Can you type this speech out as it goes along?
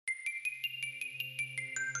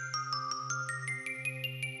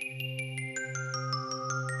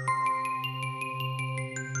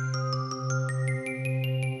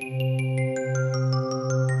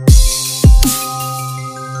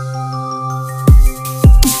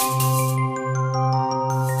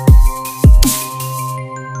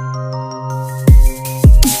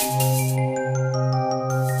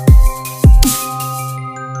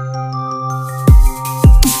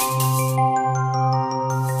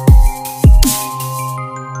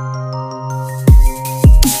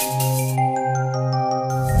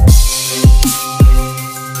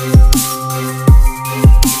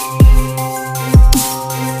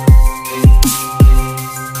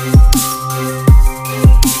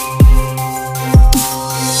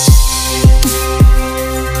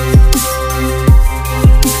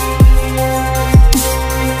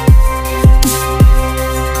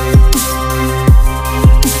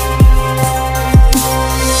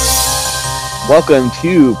Welcome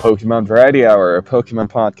to Pokemon Variety Hour, a Pokemon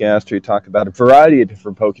podcast where we talk about a variety of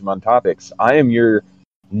different Pokemon topics. I am your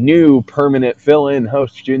new permanent fill-in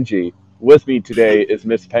host, Gingy. With me today is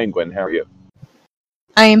Miss Penguin. How are you?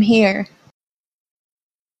 I am here.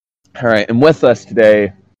 All right, and with us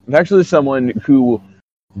today is actually someone who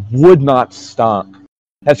would not stop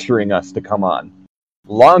pestering us to come on.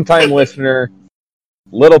 Longtime listener,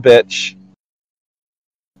 little bitch,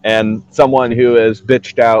 and someone who has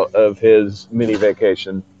bitched out of his mini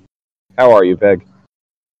vacation. How are you, Peg?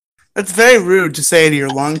 That's very rude to say to your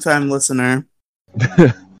longtime listener.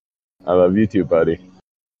 I love you too, buddy.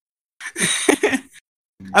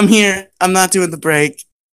 I'm here. I'm not doing the break,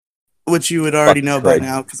 which you would already know by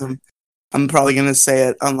now because I'm probably gonna say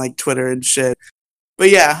it on like Twitter and shit. But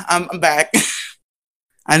yeah, I'm back.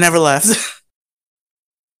 I never left.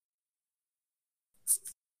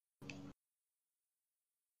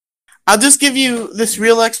 I'll just give you this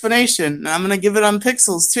real explanation, and I'm gonna give it on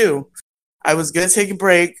Pixels too. I was gonna take a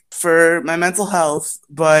break for my mental health,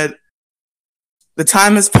 but the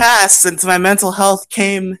time has passed since my mental health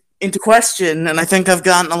came into question, and I think I've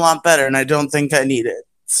gotten a lot better, and I don't think I need it.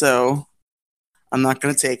 So, I'm not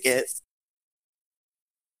gonna take it.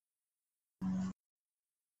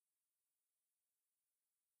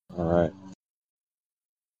 Alright.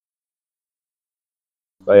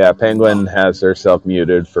 But yeah, Penguin has herself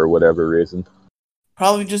muted for whatever reason.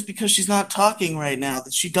 Probably just because she's not talking right now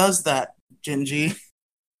that she does that, Gingy.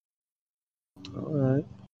 Alright.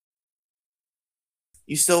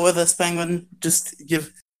 You still with us, Penguin? Just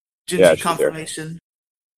give Gingy confirmation.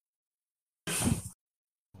 There.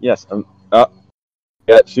 Yes,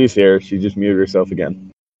 yeah, she's here. She just muted herself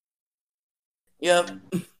again. Yep.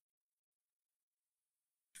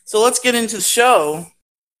 So let's get into the show.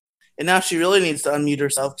 And now she really needs to unmute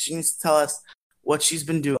herself. She needs to tell us what she's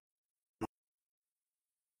been doing.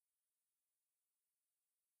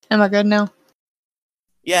 Am I good now?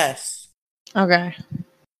 Yes. Okay.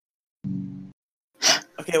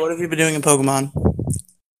 Okay, what have you been doing in Pokemon?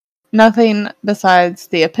 Nothing besides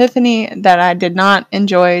the epiphany that I did not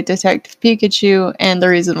enjoy Detective Pikachu and the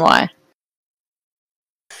reason why.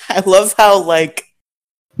 I love how, like,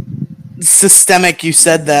 systemic you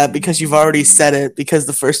said that because you've already said it because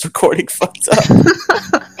the first recording fucked up.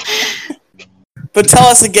 But tell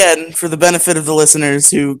us again, for the benefit of the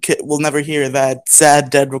listeners who will never hear that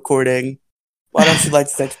sad, dead recording, why don't you like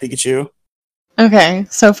Detective Pikachu? Okay,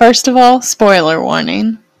 so first of all, spoiler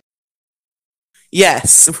warning.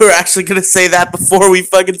 Yes, we're actually going to say that before we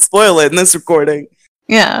fucking spoil it in this recording.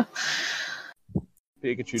 Yeah.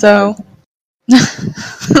 Pikachu so...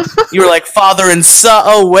 You were like, father and son.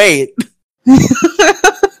 Oh, wait.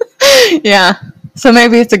 Yeah. So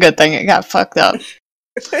maybe it's a good thing it got fucked up.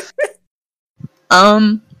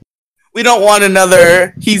 We don't want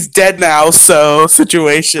another he's dead now, so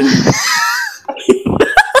situation.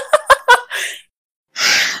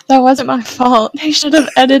 That wasn't my fault. They should have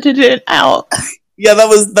edited it out. Yeah, that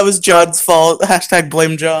was John's fault. Hashtag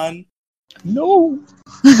blame John. No.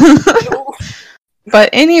 But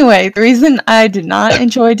anyway, the reason I did not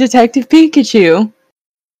enjoy Detective Pikachu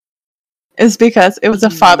is because it was a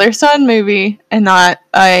father-son movie and not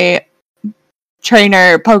a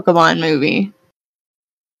trainer Pokemon movie.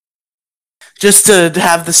 Just to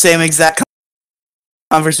have the same exact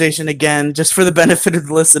conversation again, just for the benefit of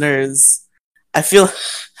the listeners, I feel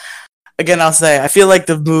like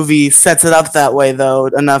the movie sets it up that way, though,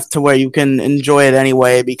 enough to where you can enjoy it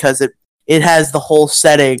anyway, because it has the whole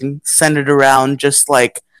setting centered around just,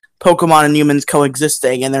 like, Pokemon and humans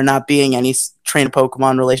coexisting, and there not being any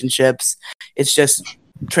trainer-Pokemon relationships. It's just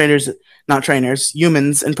humans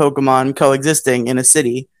and Pokemon coexisting in a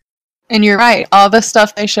city. And you're right, all the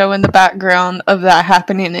stuff they show in the background of that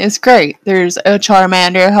happening is great. There's a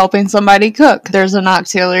Charmander helping somebody cook. There's an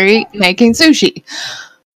Auxiliary making sushi.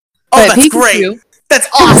 Oh, that's great! That's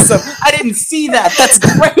awesome! I didn't see that! That's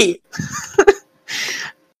great!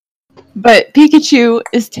 But Pikachu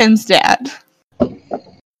is Tim's dad.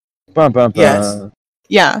 Yes.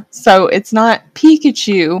 Yeah, so it's not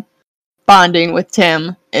Pikachu bonding with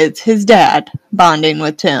Tim, it's his dad bonding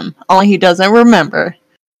with Tim. Only he doesn't remember.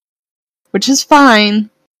 Which is fine,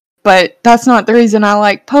 but that's not the reason I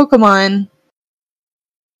like Pokemon.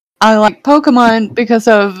 I like Pokemon because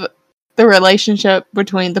of the relationship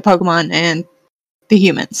between the Pokemon and the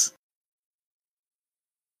humans.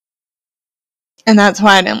 And that's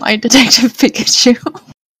why I didn't like Detective Pikachu.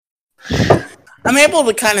 I'm able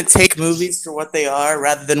to kind of take movies for what they are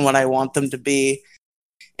rather than what I want them to be.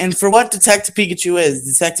 And for what Detective Pikachu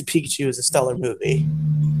is a stellar movie.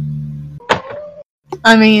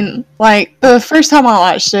 I mean, like, the first time I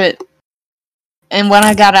watched it, and when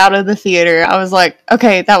I got out of the theater, I was like,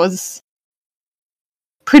 okay, that was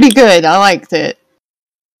pretty good. I liked it.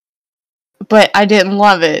 But I didn't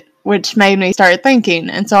love it, which made me start thinking,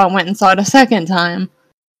 and so I went and saw it a second time.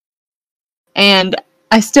 And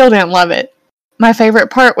I still didn't love it. My favorite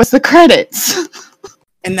part was the credits.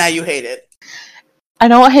 And now you hate it. I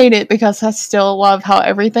don't hate it because I still love how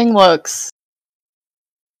everything looks.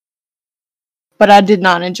 But I did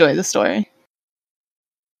not enjoy the story.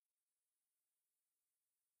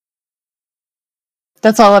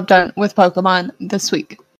 That's all I've done with Pokemon this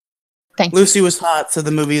week. Thanks. Lucy was hot, so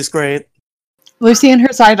the movie is great. Lucy and her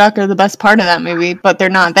Psyduck are the best part of that movie, but they're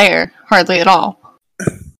not there. Hardly at all.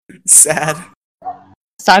 Sad.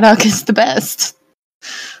 Psyduck is the best.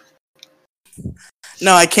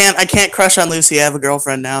 No, I can't crush on Lucy. I have a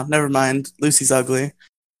girlfriend now. Never mind. Lucy's ugly.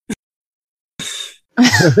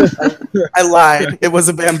 I lied. It was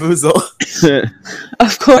a bamboozle.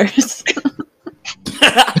 Of course.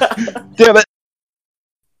 Damn it.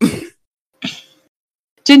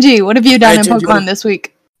 Gingy, what have you done Alright, in Gingy, Pokemon this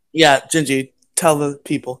week? Yeah, Gingy, tell the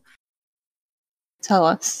people. Tell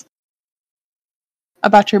us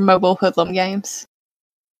about your mobile hoodlum games.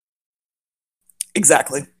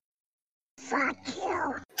 Exactly. Fuck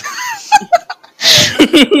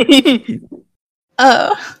you.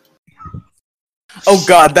 Oh. Oh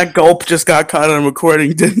god, that gulp just got caught on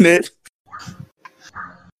recording, didn't it?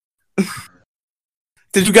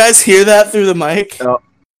 Did you guys hear that through the mic? No.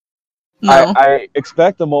 No. I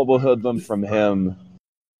expect the mobile hoodlum from him,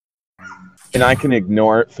 and I can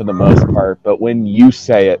ignore it for the most part, but when you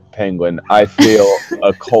say it, Penguin, I feel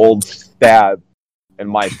a cold stab in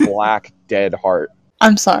my black, dead heart.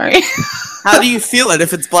 I'm sorry. How do you feel it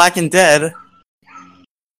if it's black and dead?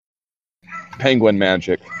 Penguin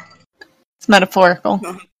magic. It's metaphorical.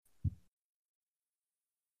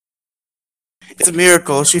 It's a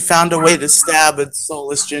miracle. She found a way to stab a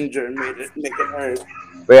soulless ginger and make it hurt.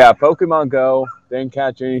 But yeah, Pokemon Go, didn't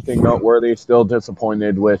catch anything noteworthy. Still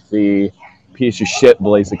disappointed with the piece of shit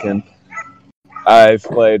Blaziken. I've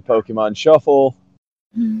played Pokemon Shuffle.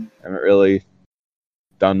 Haven't really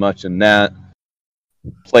done much in that.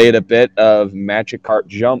 Played a bit of Magikarp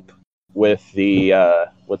Jump with the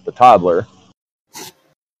toddler.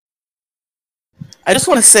 I just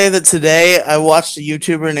want to say that today I watched a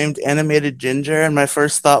YouTuber named Animated Ginger, and my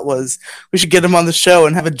first thought was we should get him on the show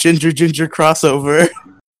and have a Ginger crossover.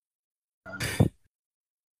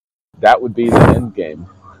 That would be the end game.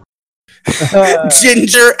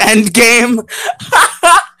 Ginger Endgame.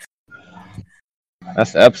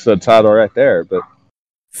 That's the episode title right there. But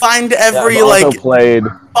Find yeah, every I've also played.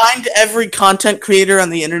 find every content creator on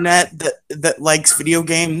the internet that likes video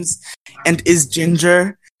games and is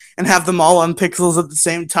Ginger, and have them all on Pixels at the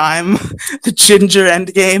same time. The Ginger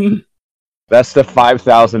Endgame. That's the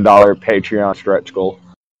 $5,000 Patreon stretch goal.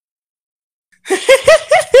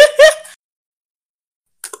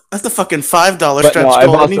 That's the fucking $5 But stretch no, goal. I've It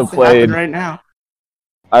also needs to happen played- right now.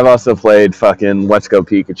 I've also played fucking Let's Go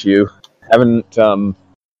Pikachu. Haven't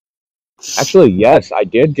actually, yes, I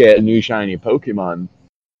did get a new shiny Pokemon.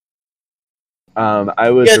 I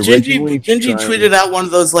was originally Gingy trying- tweeted out one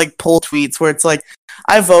of those like poll tweets where it's like,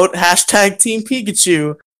 I vote #Team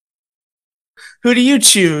Pikachu. Who do you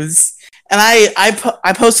choose? And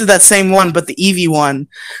I posted that same one, but the Eevee one.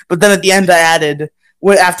 But then at the end I added,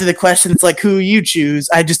 after the question, it's like, who you choose,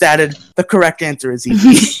 I just added, the correct answer is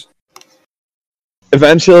Eevee.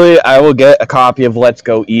 Eventually, I will get a copy of Let's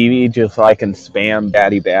Go Eevee just so I can spam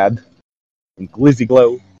Daddy Bad. And Glizzy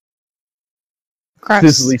Glow. Gross.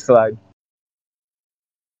 Sizzly Slide.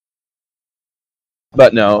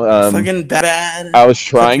 But no, Fucking bad. I was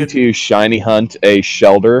trying to shiny hunt a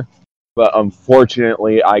Shelter, but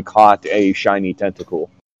unfortunately I caught a shiny Tentacool.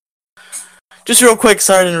 Just real quick,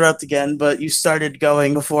 sorry to interrupt again, but you started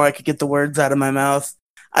going before I could get the words out of my mouth.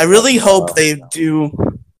 I really hope they do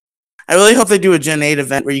a Gen 8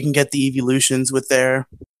 event where you can get the evolutions with their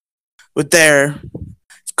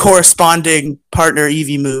corresponding partner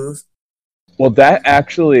Eevee move. Well, that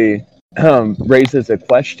actually raises a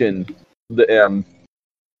question, and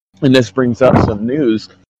this brings up some news.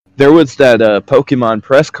 There was that Pokemon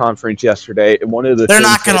press conference yesterday, and one of the They're things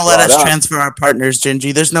not going to they let us brought up- transfer our partners,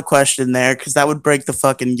 Gingy. There's no question there, because that would break the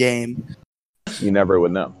fucking game. You never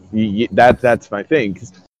would know. That's my thing.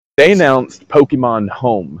 'Cause they announced Pokemon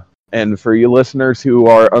Home, and for you listeners who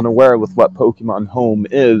are unaware with what Pokemon Home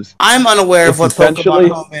is, I'm unaware of It's what essentially-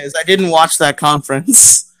 Pokemon Home is. I didn't watch that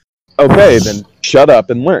conference. okay, then shut up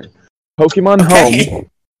and learn. Pokemon Okay.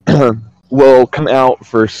 Home will come out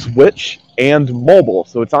for Switch and mobile,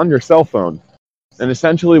 so it's on your cell phone. And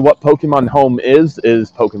essentially what Pokemon Home is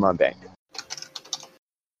Pokemon Bank.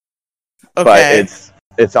 Okay. But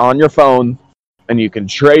it's on your phone, and you can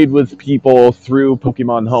trade with people through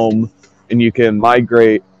Pokemon Home, and you can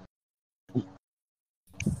migrate.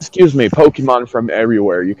 Pokemon from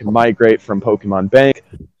everywhere. You can migrate from Pokemon Bank.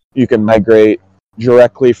 You can migrate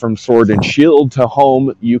directly from Sword and Shield to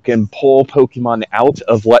Home. You can pull Pokemon out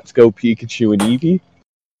of Let's Go Pikachu and Eevee.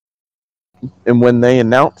 And when they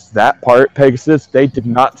announced that part, Pegasus, they did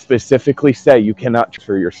not specifically say you cannot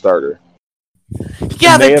transfer your starter.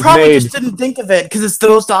 Yeah, And they have probably made- just didn't think of it because it's the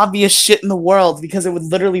most obvious shit in the world because it would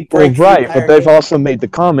literally Well, break. the right, entire but they've game. also made the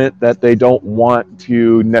comment that they don't want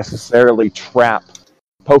to necessarily trap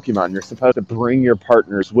Pokemon. You're supposed to bring your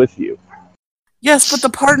partners with you. Yes, but the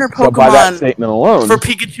partner So by that Pokemon statement alone, for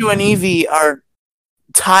Pikachu and Eevee are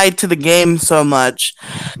tied to the game so much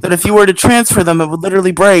that if you were to transfer them, it would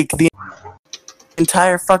literally break the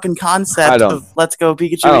entire fucking concept of Let's Go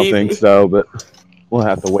Pikachu I and don't Eevee. think so, but we'll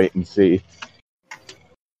have to wait and see.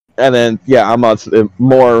 And then, yeah, I'm on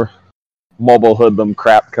more mobile hoodlum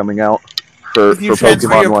crap coming out for If you transfer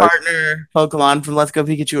Pokemon your Life. partner Pokemon from Let's Go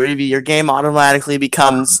Pikachu or Eevee, your game automatically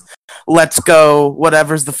becomes Let's Go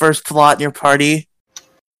whatever's the first plot in your party.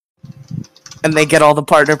 And they get all the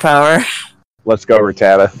partner power. Let's go,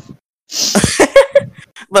 Rattata.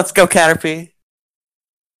 Let's go, Caterpie.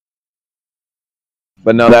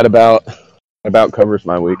 But no, that about covers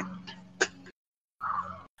my week.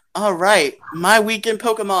 Alright, my week in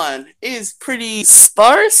Pokemon is pretty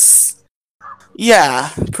sparse. Yeah,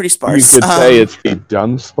 pretty sparse. You could say it's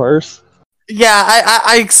done sparse. Yeah,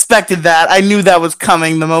 I expected that. I knew that was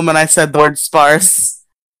coming the moment I said the word sparse.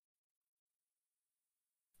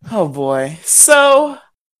 Oh boy. So,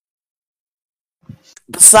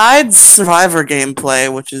 besides Survivor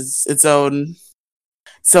gameplay, which is its own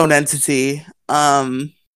entity, I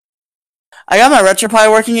got my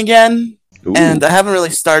RetroPie working again, Ooh. and I haven't really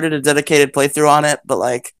started a dedicated playthrough on it, but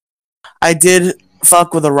like, I did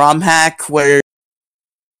fuck with a ROM hack where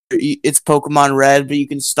it's Pokemon Red, but you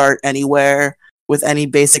can start anywhere with any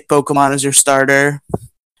basic Pokemon as your starter.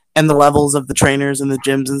 And the levels of the trainers and the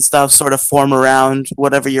gyms and stuff sort of form around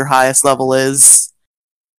whatever your highest level is.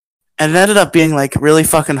 And it ended up being like really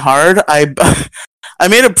fucking hard. I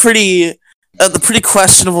made a pretty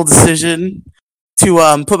questionable decision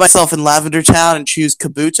to put myself in Lavender Town and choose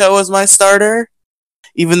Kabuto as my starter,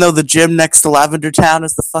 even though the gym next to Lavender Town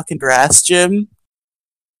is the fucking grass gym.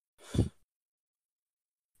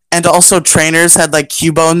 And also trainers had like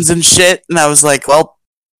Cubones and shit, and I was like, well,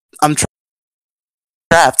 I'm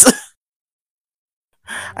trapped.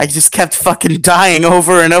 I just kept fucking dying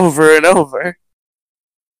over and over and over.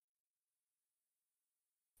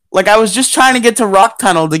 Like, I was just trying to get to Rock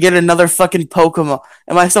Tunnel to get another fucking Pokemon.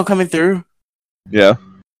 Am I still coming through? Yeah.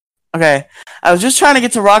 Okay. I was just trying to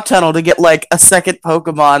get to Rock Tunnel to get, like, a second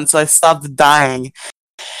Pokemon, so I stopped dying.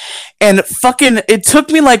 And fucking, it took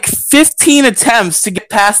me, like, 15 attempts to get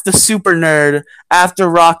past the Super Nerd after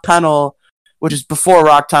Rock Tunnel, which is before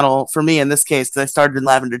Rock Tunnel, for me in this case, because I started in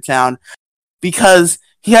Lavender Town, because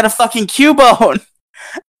he had a fucking Cubone.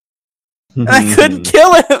 And I couldn't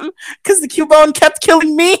kill him because the Cubone kept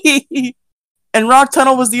killing me. And Rock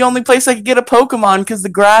Tunnel was the only place I could get a Pokemon because the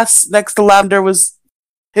grass next to Lavender was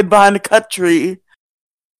hid behind a cut tree.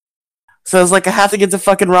 So I was like, I have to get to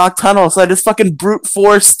fucking Rock Tunnel. So I just fucking brute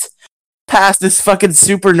forced past this fucking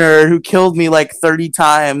super nerd who killed me like 30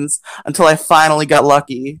 times until I finally got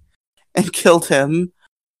lucky and killed him.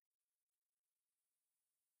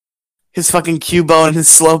 His fucking Cubone and his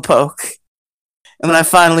Slowpoke. And then I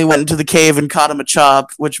finally went into the cave and caught him a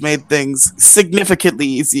Chop, which made things significantly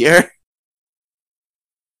easier.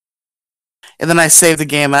 And then I saved the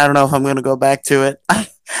game. I don't know if I'm going to go back to it.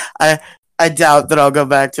 I doubt that I'll go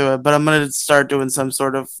back to it, but I'm going to start doing some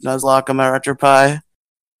sort of Nuzlocke on my RetroPie.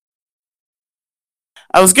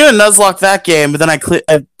 I was going to Nuzlocke that game, but then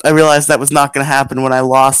I realized that was not going to happen when I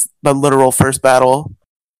lost the literal first battle.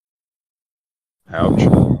 Ouch.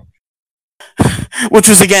 Which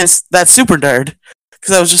was against that super nerd.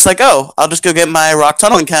 Because I was just like, oh, I'll just go get my Rock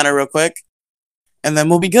Tunnel encounter real quick, and then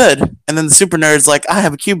we'll be good. And then the super nerd's like, I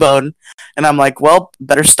have a Cubone. And I'm like, well,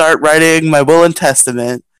 better start writing my will and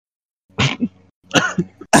testament.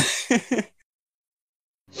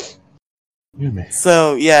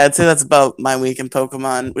 So, yeah, I'd say that's about my week in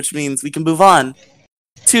Pokemon, which means we can move on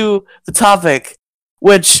to the topic,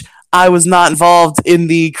 which I was not involved in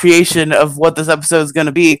the creation of what this episode is going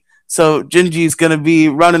to be. So Gingy's gonna be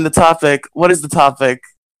running the topic. What is the topic?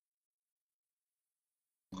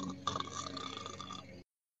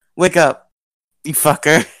 Wake up, you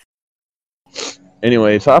fucker.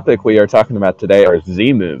 Anyway, the topic we are talking about today are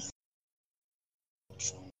Z moves.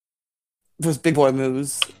 Those big boy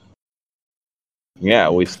moves. Yeah,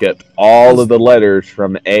 we skipped all of the letters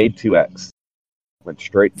from A to X. Went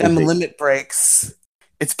straight to Them Z. limit breaks.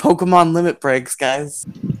 It's Pokemon limit breaks, guys.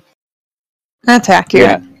 That's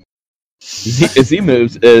accurate. Z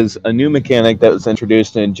moves is a new mechanic that was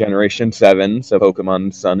introduced in Generation 7, so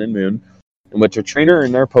Pokemon Sun and Moon, in which a trainer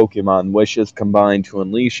and their Pokemon wishes combine to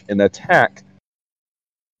unleash an attack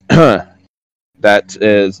that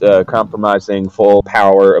is compromising full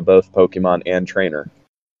power of both Pokemon and trainer.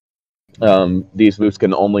 These moves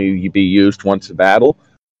can only be used once a battle,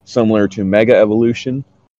 similar to Mega Evolution.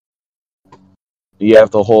 You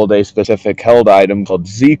have to hold a specific held item called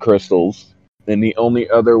Z Crystals, and the only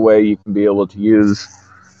other way you can be able to use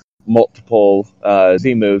multiple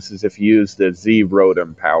Z moves is if you use the Z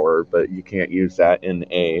Rotom power, but you can't use that in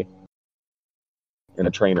a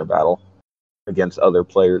trainer battle against other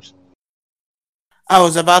players. I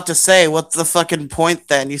was about to say, what's the fucking point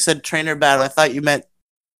then? You said trainer battle. I thought you meant,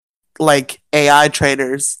 like, AI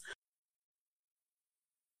trainers.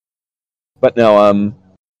 But no,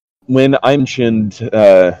 when I mentioned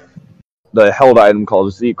the held item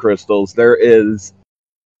called Z Crystals, there is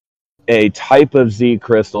a type of Z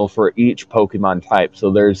Crystal for each Pokemon type.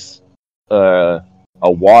 So there's a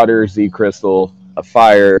water Z Crystal, a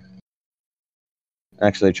fire.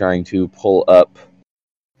 Actually trying to pull up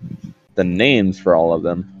the names for all of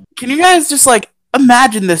them. Can you guys just, like,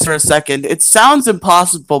 imagine this for a second? It sounds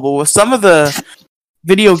impossible, but with some of the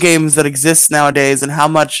video games that exist nowadays and how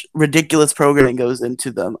much ridiculous programming goes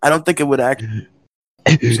into them, I don't think it would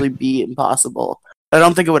actually be impossible. I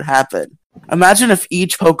don't think it would happen. Imagine if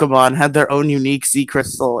each Pokemon had their own unique Z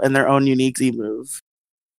Crystal and their own unique Z move.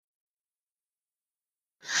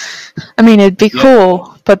 I mean, it'd be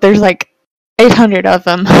cool, but there's like 800 of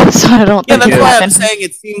them, so I don't Yeah, think that's it would why happen. I'm saying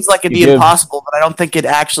it seems like it'd be You give- impossible, but I don't think it'd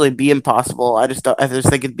actually be impossible. I just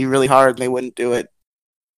think it'd be really hard and they wouldn't do it.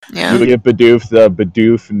 Yeah. You would give Bidoof the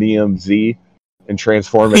Bidoof Neum Z and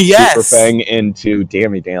transform its Yes. Super Fang into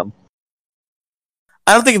Dammy-Dam.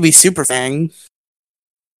 I don't think it'd be Super Fang.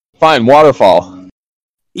 Fine, Waterfall.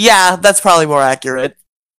 Yeah, that's probably more accurate.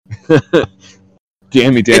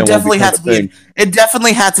 Dammy-Dam It definitely will had to become a be. thing. It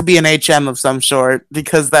definitely had to be an HM of some sort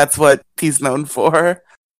because that's what he's known for.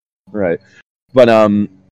 Right. But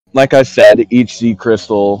like I said, each Z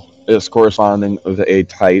crystal is corresponding with a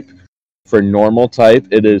type. For normal type,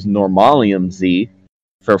 it is Normalium Z.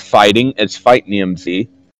 For fighting, it's Fightinium Z.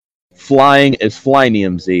 Flying is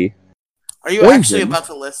Flynium Z. Are you Poison. actually about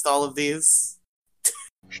to list all of these?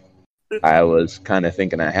 I was kind of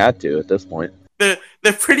thinking I had to at this point.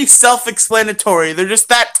 They're pretty self-explanatory. They're just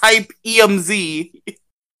that type EMZ.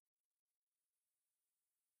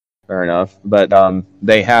 Fair enough. But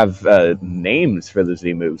they have names for the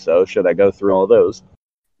Z moves, though. Should I go through all those?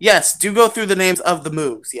 Yes, do go through the names of the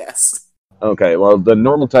moves. Yes. Okay, well, the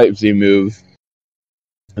normal type Z move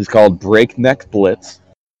is called Breakneck Blitz.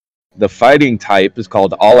 The fighting type is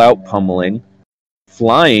called All Out Pummeling.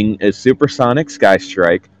 Flying is Supersonic Sky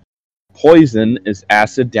Strike. Poison is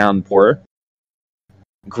Acid Downpour.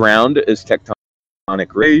 Ground is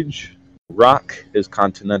Tectonic Rage. Rock is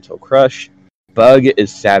Continental Crush. Bug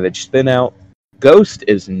is Savage Spinout. Ghost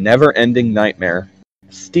is Never Ending Nightmare.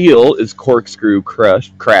 Steel is Corkscrew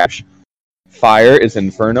Crash. Fire is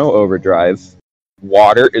Inferno Overdrive.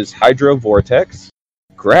 Water is Hydro Vortex.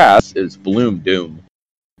 Grass is Bloom Doom.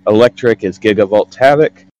 Electric is Gigavolt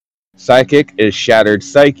Havoc. Psychic is Shattered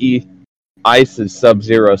Psyche. Ice is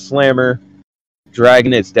Sub-Zero Slammer.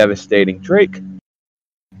 Dragon is Devastating Drake.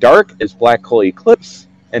 Dark is Black Hole Eclipse.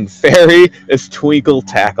 And Fairy is Twinkle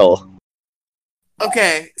Tackle.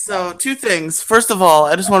 Okay, so two things. First of all,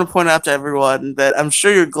 I just want to point out to everyone that I'm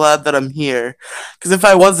sure you're glad that I'm here. Because if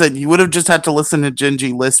I wasn't, you would have just had to listen to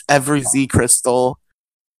Gingy list every Z crystal.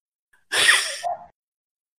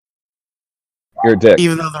 You're a dick.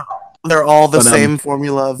 Even though they're all the But, same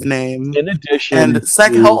formula of name. In addition And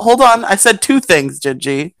to... hold on, I said two things,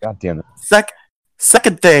 Gingy. God damn it.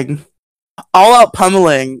 Second thing, All Out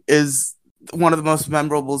Pummeling is one of the most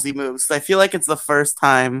memorable Z moves. I feel like it's the first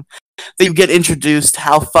time that you get introduced to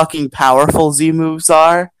how fucking powerful Z moves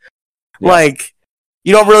are. Yeah. Like,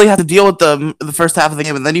 you don't really have to deal with them the first half of the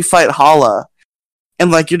game, and then you fight Hala. And,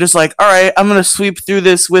 like, you're just like, alright, I'm gonna sweep through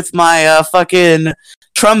this with my fucking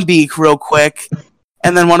Trumbeak real quick.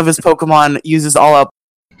 And then one of his Pokemon uses All Out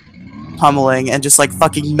Pummeling and just, like,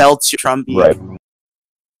 fucking melts your Trumbeak. Right.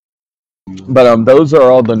 But those are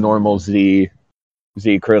all the normal Z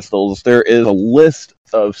crystals. There is a list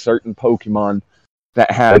of certain Pokemon that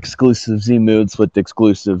have exclusive Z moves with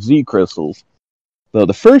exclusive Z crystals. So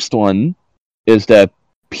the first one is the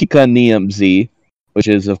Pikaneum Z, which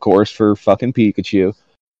is of course for fucking Pikachu.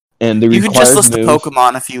 And the You could just required list the move.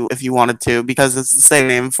 Pokemon if you wanted to, because it's the same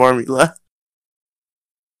name formula.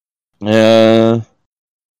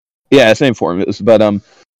 Yeah, same formulas. But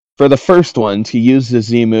for the first one, to use the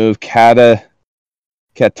Z move Catastropika,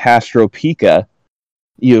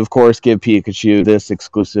 you of course give Pikachu this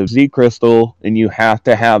exclusive Z Crystal, and you have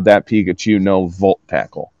to have that Pikachu know Volt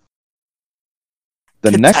Tackle.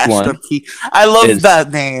 The next one, Catastrophe. I love is-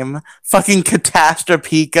 that name. Fucking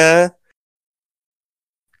Catastropika.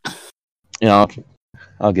 I'll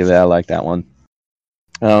give it. I like that one.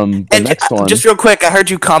 The And next one, just real quick, I heard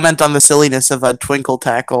you comment on the silliness of a Twinkle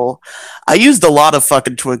Tackle. I used a lot of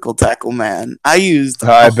fucking Twinkle Tackle, man. I used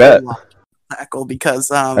I a bet. whole lot of Tackle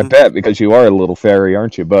because I bet, because you are a little fairy,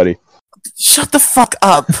 aren't you, buddy? shut the fuck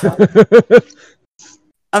up.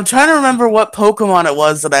 I'm trying to remember what Pokemon it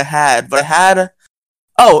was that I had, but I had it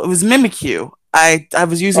was Mimikyu. I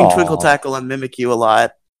was using Aw. Twinkle Tackle and Mimikyu a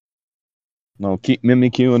lot. No, keep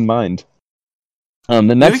Mimikyu in mind. The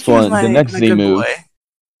next Mimikyu is one, the next my Z good move boy.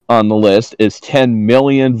 on the list is 10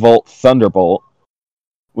 million volt Thunderbolt,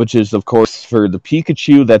 which is of course for the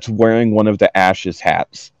Pikachu that's wearing one of the Ash's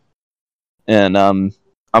hats. And I'm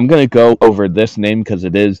gonna go over this name because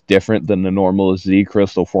it is different than the normal Z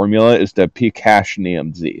Crystal formula. Is the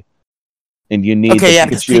Pikachnium Z, and you need Okay, the yeah,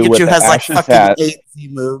 because Pikachu with Pikachu the has like Ash's fucking hat. 8 Z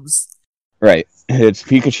moves. Right, it's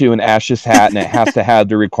Pikachu and Ash's hat, and it has to have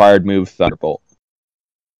the required move Thunderbolt.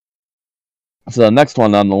 So the next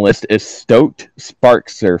one on the list is Stoked Spark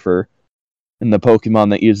Surfer, and the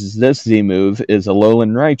Pokemon that uses this Z move is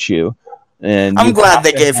Alolan Raichu. And I'm you glad have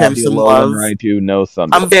they to gave have him the some Alolan love. Raichu no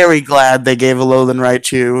Thunderbolt. I'm very glad they gave Alolan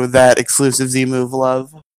Raichu that exclusive Z move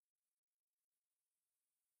love.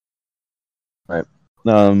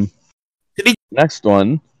 Did he- Next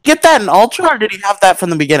one. Get that in Ultra, or did he have that from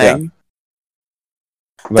the beginning?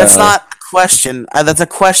 That's not a question. That's a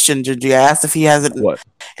question, Gigi. I asked if he has it. What?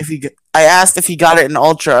 I asked if he got it in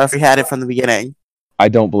Ultra, or if he had it from the beginning. I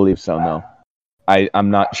don't believe so. No, I'm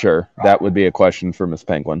not sure. That would be a question for Miss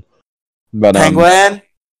Penguin. But Penguin.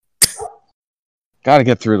 gotta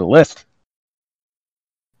get through the list,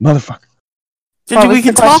 motherfucker. Gigi, What we was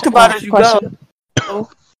can the talk question? about What it was as the you go.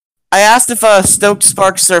 question? I asked if Stoked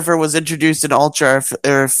Spark Surfer was introduced in Ultra,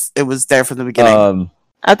 or if it was there from the beginning.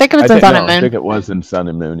 I think it was I in think, Sun no, and I Moon. think it was in Sun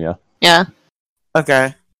and Moon. Yeah. Yeah.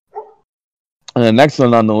 Okay. And the next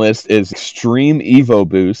one on the list is Extreme Evo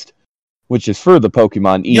Boost, which is for the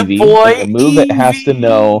Pokemon Ya Eevee. boy, And the move it has to Eevee.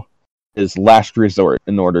 know is Last Resort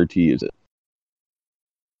in order to use it.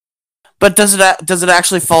 But does it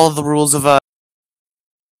actually follow the rules of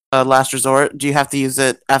Last Resort? Do you have to use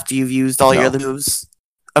it after you've used all your No. other moves?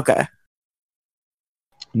 Okay.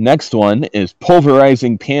 Next one is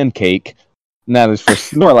Pulverizing Pancake, and that is for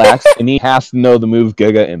Snorlax, and he has to know the move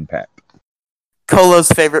Giga Impact. Colo's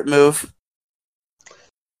favorite move.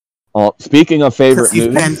 Speaking of favorite Because he's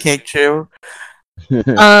moves, Pancake Chew.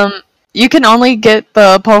 You can only get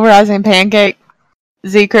the Pulverizing Pancake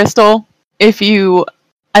Z Crystal if you,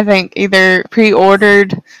 I think, either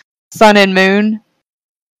pre-ordered Sun and Moon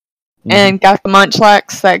and got the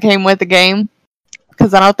Munchlax that came with the game.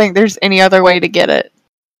 Because I don't think there's any other way to get it.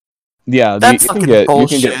 yeah, That's you can fucking get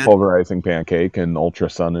bullshit. Pulverizing Pancake and Ultra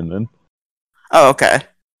Sun and Moon. Oh, okay.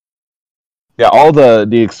 Yeah, all the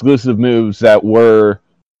exclusive moves that were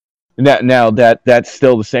now that's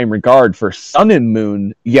still the same regard for Sun and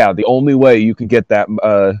Moon. Yeah, the only way you could get that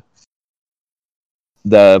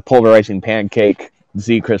the Pulverizing Pancake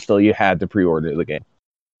Z Crystal, you had to pre-order the game.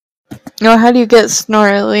 No, how do you get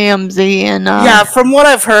Snorlax Z and Yeah, from what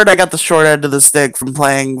I've heard, I got the short end of the stick from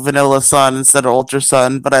playing Vanilla Sun instead of Ultra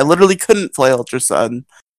Sun, but I literally couldn't play Ultra Sun.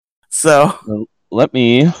 So, Let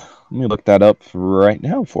me look that up right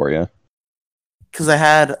now for you. because I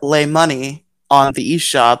had lay money on the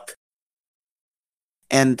eShop,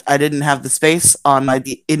 and I didn't have the space on my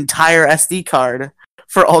entire SD card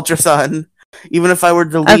for Ultra Sun, even if I were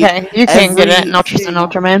to delete Okay, you can get it in Ultra everything Sun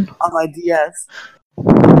Ultraman. on my DS.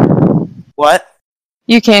 What?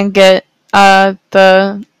 You can get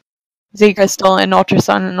the Z Crystal in Ultra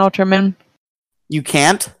Sun and Ultraman. You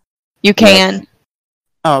can't? You can.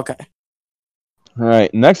 Oh, okay. All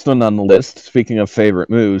right, next one on the list, speaking of favorite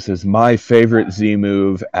moves, is my favorite Z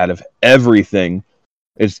move out of everything.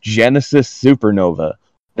 It's Genesis Supernova.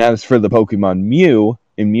 That is for the Pokemon Mew,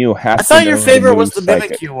 and Mew has I to thought your know favorite move was the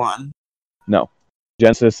Psychic. Mimikyu one. No,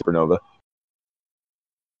 Genesis Supernova.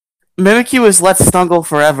 Mimikyu is Let's Snuggle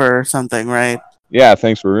Forever or something, right? Yeah,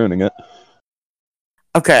 thanks for ruining it.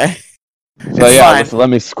 Okay. So It's yeah, fine. let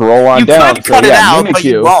me scroll on You down. could So cut it yeah, out, but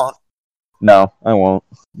you Mimikyu. won't. No, I won't.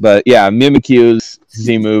 But yeah, Mimikyu's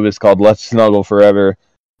Z move is called Let's Snuggle Forever,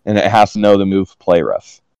 and it has to know the move Play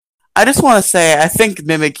Rough. I just want to say, I think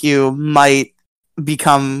Mimikyu might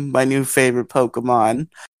become my new favorite Pokemon.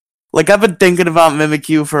 Like, I've been thinking about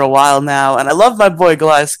Mimikyu for a while now, and I love my boy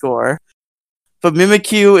Gliscor. But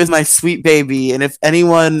Mimikyu is my sweet baby, and if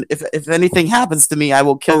anything happens to me, I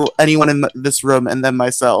will kill anyone in this room and then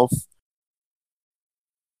myself.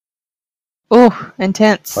 Ooh,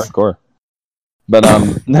 intense. Hardcore. But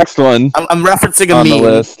next one I'm referencing a on the meme.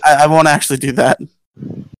 list I won't actually do that.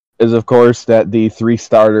 is, of course, that the 3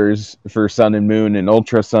 starters for Sun and Moon and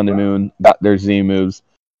Ultra Sun and Moon got their Z moves.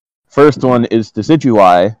 First one is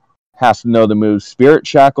Decidueye. Has to know the move Spirit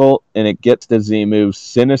Shackle, and it gets the Z move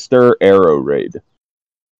Sinister Arrow Raid.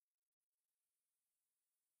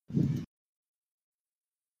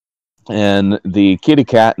 And the Kitty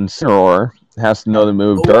Cat and Incineroar has to know the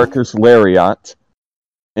move Darkest Lariat,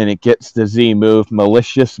 and it gets the Z move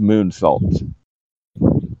Malicious Moonsault.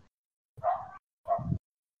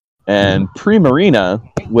 And Primarina,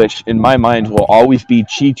 which in my mind will always be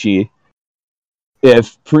Chi-Chi,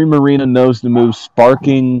 if Primarina knows the move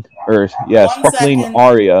Sparkling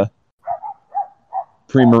Aria,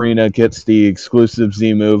 Primarina gets the exclusive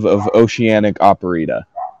Z move of Oceanic Operita.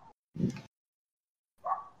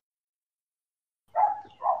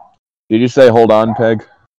 Did you say hold on, Peg?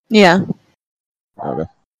 Yeah. Okay.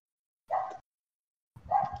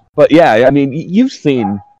 But yeah, I mean, you've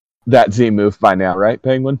seen that Z move by now, right,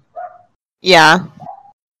 Penguin? Yeah.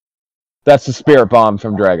 That's the Spirit Bomb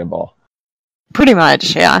from Dragon Ball. Pretty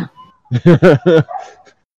much, yeah. That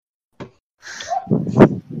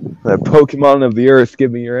Pokemon of the Earth,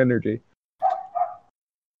 give me your energy.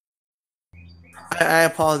 I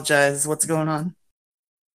apologize. What's going on?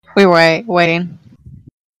 We were waiting.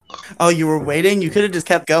 Oh, you were waiting? You could have just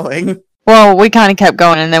kept going. Well, we kind of kept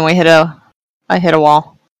going, and then I hit a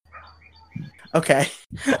wall. Okay.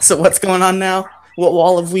 So what's going on now? What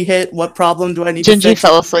wall have we hit? What problem do I need to Gingy fix?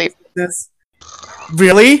 fell asleep.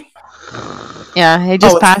 Really? Yeah, he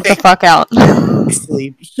just passed the fuck out.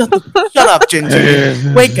 Sleep. Shut up,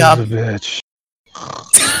 Gingy. Wake up. Bitch.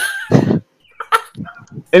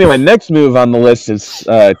 Anyway, next move on the list is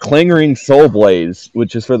Klingering Soul Blaze,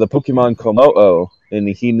 which is for the Pokemon Komodo, and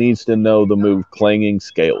he needs to know the move Clanging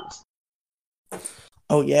Scales.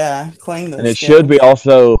 Oh yeah, clang those. And it scales. should be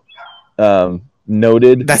also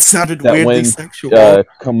noted That sounded that weirdly when sexual.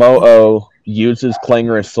 Komodo uses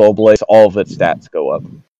Klingering Soul Blaze, all of its stats go up.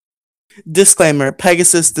 Disclaimer: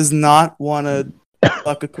 Pegasus does not want to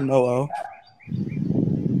fuck a Komodo.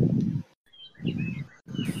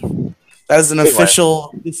 That is an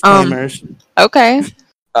official disclaimer. Okay.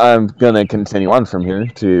 I'm gonna continue on from here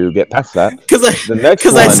to get past that. Because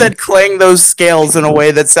I one- said clang those scales in a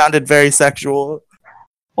way that sounded very sexual.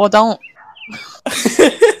 Well, don't.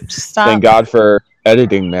 Stop. Thank God for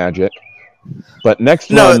editing magic. But next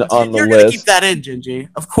No, one on the you're gonna keep list. that in, Gingy.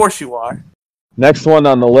 Of course you are. Next one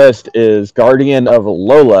on the list is Guardian of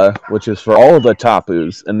Alola, which is for all of the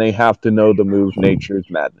Tapus, and they have to know the move Nature's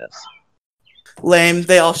Madness. Lame.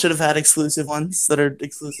 They all should have had exclusive ones that are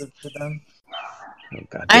exclusive to them. Oh,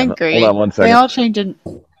 God I damn it. agree. Hold on one They second. all changed it.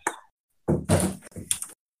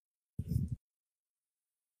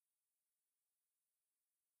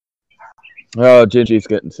 Oh, Gingy's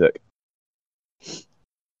getting sick.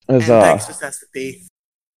 And Pex just has to pee.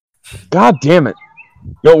 God damn it.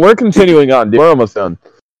 No, we're continuing on, dude. We're almost done.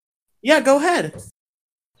 Yeah, go ahead.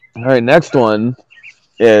 Alright, next one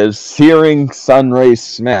is Searing Sunray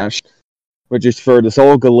Smash, which is for the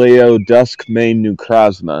Solgaleo Duskmane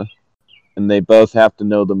Necrozma, and they both have to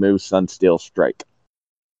know the move Sunsteel Strike.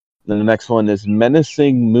 Then the next one is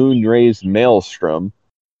Menacing Moonrays Maelstrom,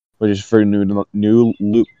 which is for Lunala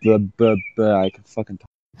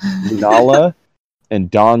and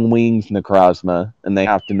Dawnwings Necrozma, and they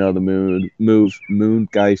have to know the move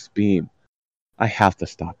Moongeist Beam. I have to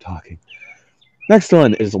stop talking. Next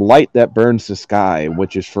one is Light That Burns the Sky,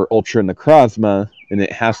 which is for Ultra Necrozma, and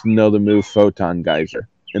it has to know the move Photon Geyser.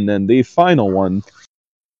 And then the final one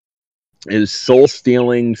is Soul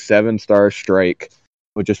Stealing 7-Star Strike,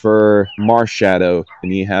 which is for Marshadow,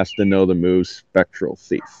 and he has to know the move Spectral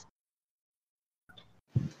Thief.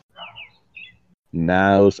 And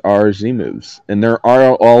those are Z moves. And there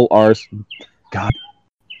are all ours. God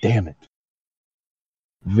damn it.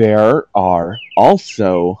 There are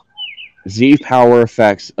also Z power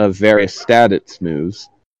effects of various status moves,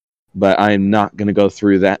 but I'm not going to go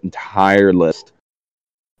through that entire list.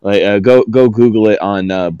 Like, go Google it on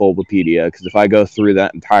Bulbapedia, because if I go through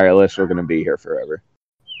that entire list, we're going to be here forever.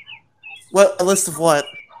 What a list of what?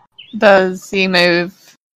 The Z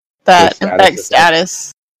move that The status affects effect.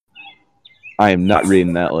 status. I am not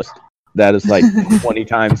reading that list. That is like 20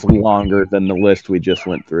 times longer than the list we just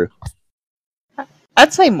went through. I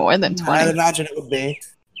I'd say more than I'd 20. imagine it would be.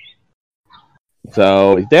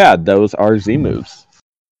 So, yeah, those are Z moves.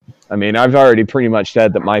 I mean, I've already pretty much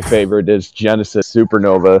said that my favorite is Genesis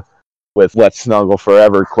Supernova with Let's Snuggle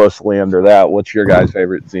Forever closely under that. What's your guys'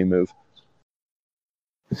 favorite Z move?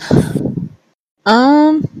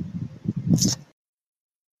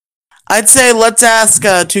 I'd say let's ask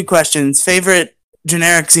 2 questions. Favorite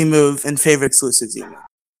generic Z move and favorite exclusive Z move.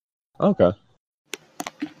 Okay.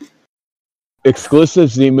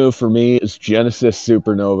 Exclusive Z move for me is Genesis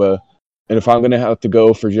Supernova. And if I'm going to have to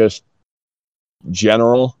go for just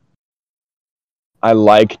general, I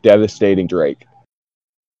like Devastating Drake.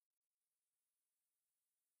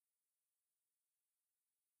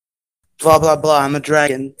 Blah, blah, blah. I'm a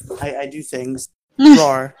dragon. I do things.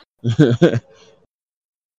 Roar.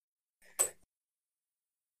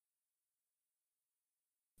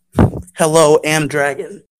 Hello, am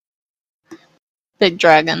dragon. Big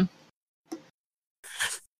dragon.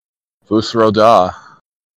 Fusroda.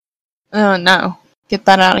 Oh no. Get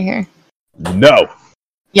that out of here. No.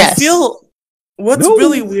 Yes. I feel what's No.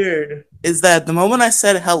 really weird is that the moment I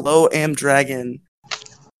said hello, am dragon,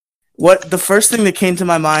 what the first thing that came to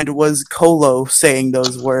my mind was Colo saying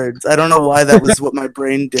those words. I don't know why that was what my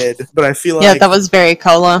brain did, but I feel Yeah, like that was very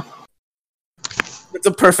Cola. it's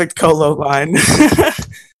a perfect Colo line.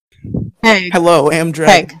 Hey, Hello, am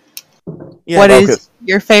dragon. Peg, Yeah, what is focus.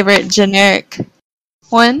 your favorite generic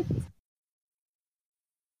one?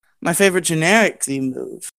 my favorite generic Z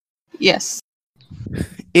move Yes.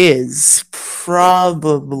 is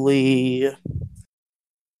probably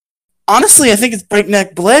honestly, I think it's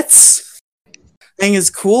Breakneck Blitz. Thing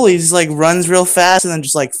is cool. He's like runs real fast and then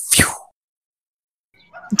just like phew.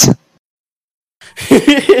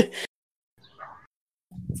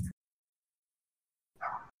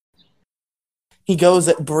 He goes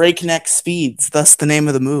at breakneck speeds, thus the name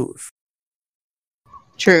of the move.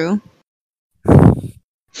 True.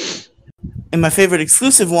 And my favorite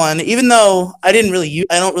exclusive one, even though I don't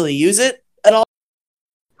really use it at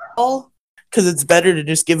all, because it's better to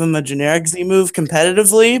just give him a generic Z move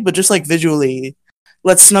competitively, but just like visually,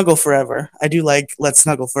 Let's Snuggle Forever. I do like Let's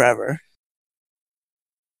Snuggle Forever.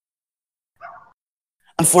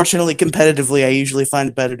 Unfortunately, competitively, I usually find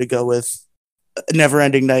it better to go with Never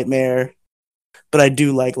Ending Nightmare, but I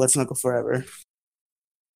do like Let's Snuggle Forever.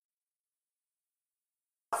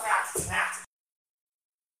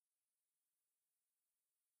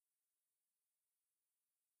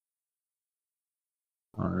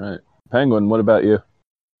 All right. Penguin, what about you?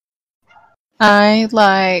 I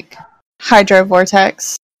like Hydro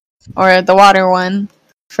Vortex, or the water one,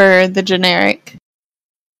 for the generic.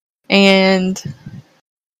 And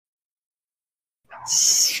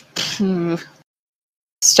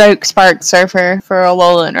Stoke Spark Surfer for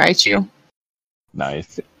Alolan Raichu,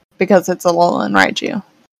 Nice. because it's Alolan Raichu.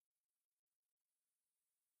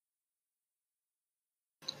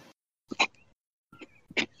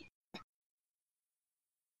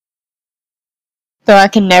 Though I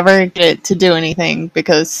can never get it to do anything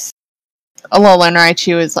because Alolan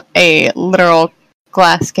Raichu is a literal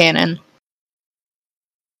glass cannon.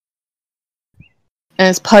 And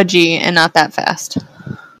it's pudgy and not that fast.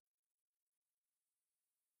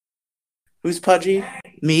 Who's Pudgy?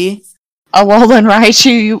 Me? Alolan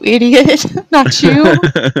Raichu, you idiot. Not you.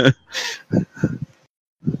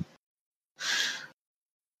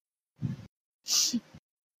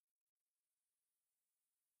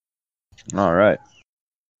 All right.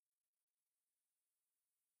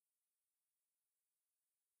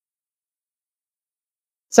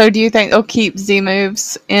 So do you think they'll keep Z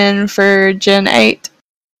moves in for Gen 8?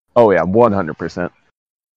 Oh, yeah, 100%.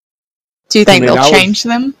 Do you think I mean, they'll change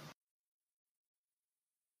them?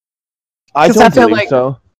 I 'Cause don't I feel believe like-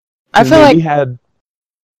 so. I feel mean, like... we had...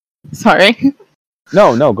 Sorry.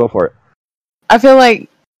 No, go for it. I feel like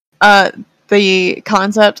the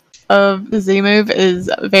concept of the Z move is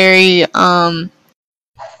very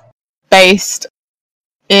based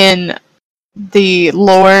in the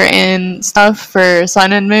lore and stuff for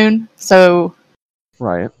Sun and Moon. So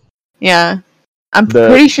Right. yeah, I'm The-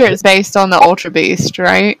 pretty sure it's based on the Ultra Beast,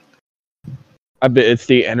 right? I bet it's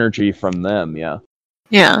the energy from them, yeah.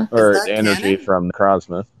 Yeah, Or Is that the energy canon? from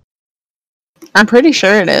Krosma. I'm pretty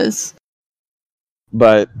sure it is.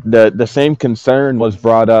 But the same concern was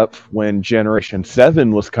brought up when Generation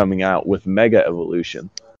 7 was coming out with Mega Evolution.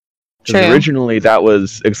 Because True. originally that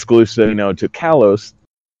was exclusive, to Kalos,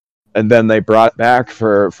 and then they brought back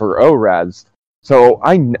for ORADs. So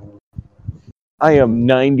I am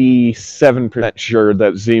 97% sure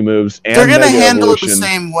that Z moves and They're gonna Mega handle it the Evolution.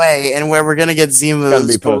 same way, and where we're gonna get Z gonna moves,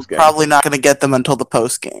 be but we're post-game. probably not gonna get them until the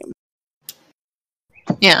post game.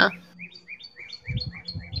 Yeah.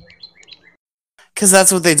 Because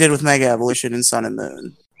that's what they did with Mega Evolution in Sun and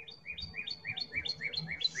Moon.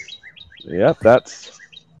 Yep, that's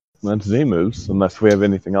Z moves, unless we have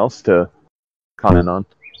anything else to comment on.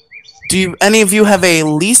 Do any of you have a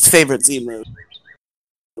least favorite Z move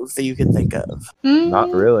that you can think of?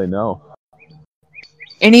 Not really, no.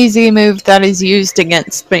 Any Z move that is used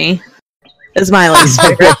against me is my least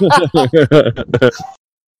favorite.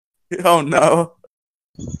 Oh no.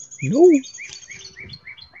 No.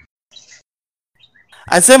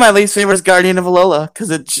 I'd say my least favorite is Guardian of Alola, because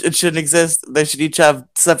it shouldn't exist. They should each have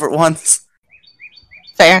separate ones.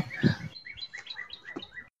 Fair.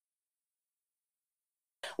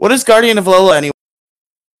 What is Guardian of Alola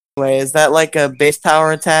anyway? Is that like a base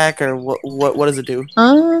power attack, or what does it do?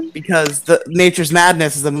 Because the Nature's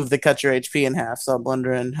Madness is the move that cuts your HP in half, so I'm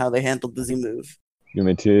wondering how they handled the Z move. Give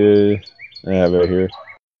me two. I have it here.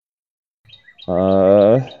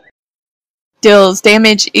 Deals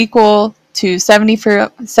damage equal to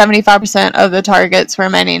 75% of the target's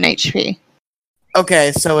remaining HP.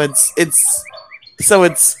 Okay, so it's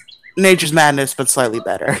Nature's Madness, but slightly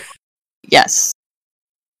better. Yes.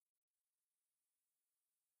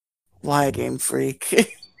 Why a Game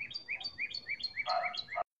Freak?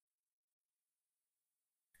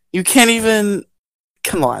 You can't even...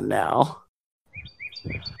 Come on now.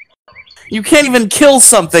 You can't even kill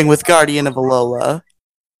something with Guardian of Alola.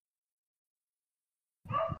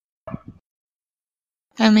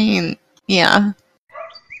 I mean, yeah.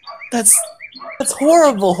 That's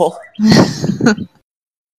horrible.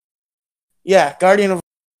 Yeah, Guardian of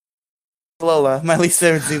Alola, my least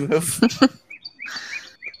favorite Z move.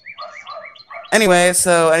 Anyway,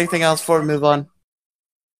 so anything else before we move on?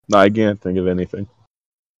 No, I can't think of anything.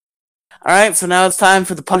 Alright, so now it's time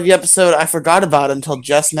for the part of the episode I forgot about until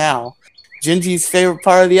just now. Gingy's favorite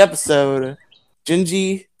part of the episode.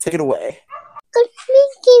 Gingy, take it away. Good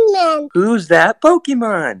Pokemon. Who's that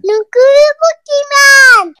Pokemon? Look at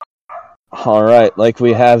Pokemon. Alright, like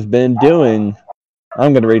we have been doing,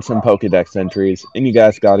 I'm going to read some Pokedex entries, and you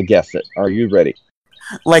guys got to guess it. Are you ready?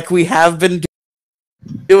 Like we have been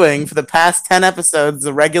doing for the past 10 episodes,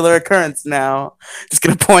 a regular occurrence now. Just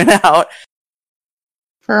gonna point out.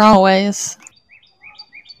 For always.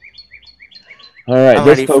 Alright, I'm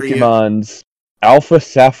this ready for you. Pokemon's Alpha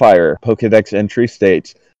Sapphire Pokedex entry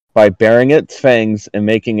states, by baring its fangs and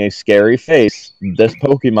making a scary face, this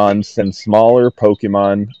Pokemon sends smaller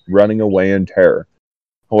Pokemon running away in terror.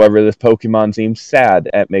 However, this Pokemon seems sad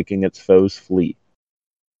at making its foes flee.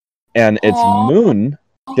 And its Aww. Moon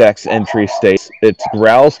Dex entry states, its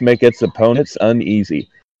growls make its opponents uneasy.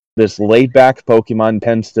 This laid-back Pokemon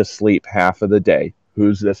tends to sleep half of the day.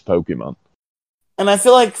 Who's this Pokemon? And I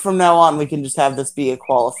feel like from now on we can just have this be a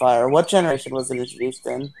qualifier. What generation was it introduced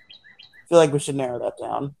in? I feel like we should narrow that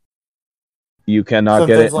down. You cannot So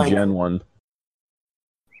get there's it in like- Gen 1.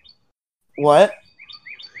 What?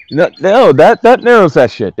 No, that narrows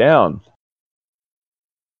that shit down.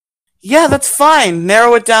 Yeah, that's fine.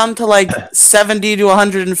 Narrow it down to like 70 to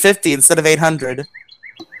 150 instead of 800.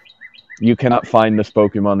 You cannot find this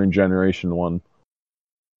Pokemon in Generation 1.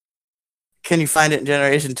 Can you find it in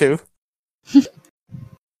Generation 2?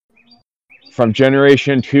 From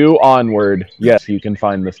Generation 2 onward, yes, you can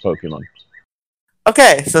find this Pokemon.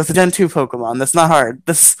 Okay, so it's a Gen 2 Pokemon. That's not hard.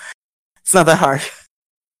 It's not that hard.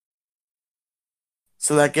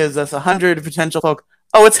 So that gives us 100 potential Pokemon.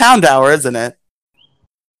 Oh, it's Houndour, isn't it?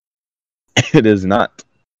 It is not.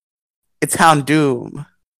 It's Houndoom.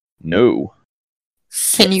 No.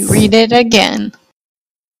 Can you read it again?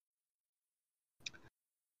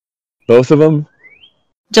 Both of them?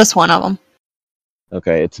 Just one of them.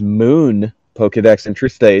 Okay, it's Moon Pokedex entry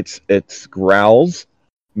states, its growls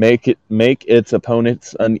make its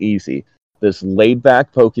opponents uneasy. This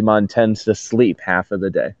laid-back Pokemon tends to sleep half of the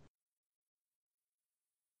day.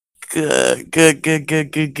 Good.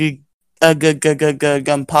 I'm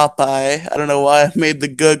Popeye. I don't know why I made the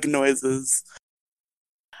gug noises.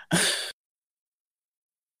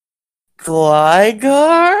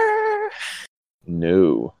 Gligar?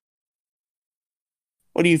 No.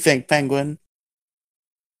 What do you think, Penguin?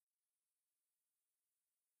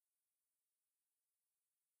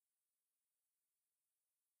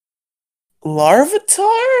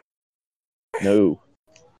 Larvitar? No.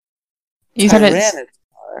 You said it's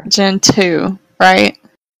Tyranitar. Gen 2, right?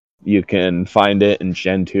 You can find it in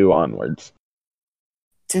Gen 2 onwards.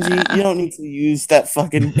 Tingy, you don't need to use that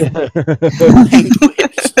fucking language.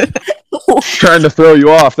 Trying to throw you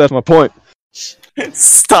off, that's my point.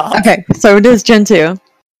 Stop. Okay, so it is Gen 2.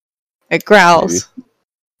 It growls.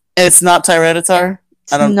 It's not Tyranitar?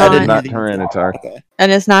 It's I It not, is not Tyranitar. Okay.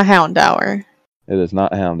 and it's not Houndour. It is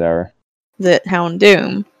not Houndour. Is it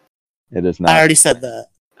Houndoom? It is I not. already said that.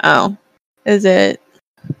 Oh. Is it?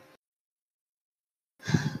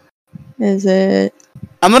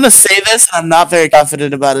 I'm gonna say this, and I'm not very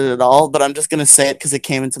confident about it at all, but I'm just gonna say it because it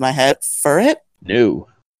came into my head. Furret? No.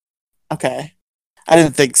 Okay. I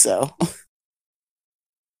didn't think so.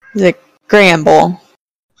 Is it Gramble?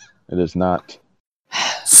 It is not.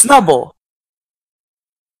 Snubble.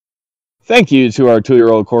 Thank you to our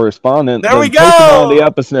 2-year-old correspondent. There we The Pokemon of go! the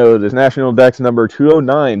episode is National Dex number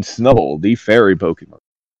 209, Snubble, the fairy Pokemon.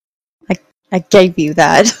 I gave you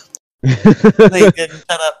that. No, you didn't.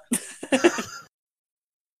 Shut up.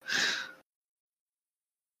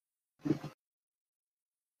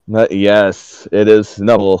 Yes, it is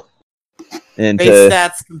Snubble. And Base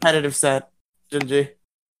stats, competitive set. Gingy.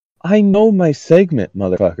 I know my segment,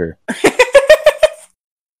 motherfucker.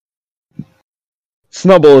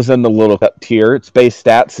 Snubble is in the little cup tier. Its base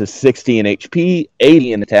stats is 60 in HP,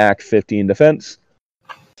 80 in attack, 50 in defense,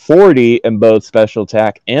 40 in both special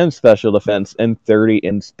attack and special defense, and 30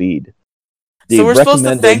 in speed. So we're supposed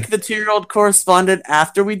to thank the 2-year-old correspondent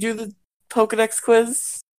after we do the Pokedex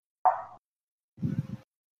quiz?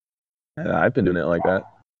 I've been doing it like that.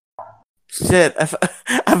 Shit, I've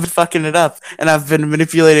been fucking it up, and I've been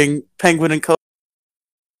manipulating Penguin and How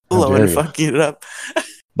Colo dare and you. fucking it up.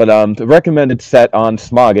 But the recommended set on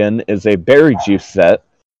Smoggin is a Berry Juice set.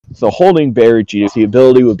 So holding Berry Juice, the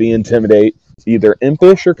ability would be Intimidate, either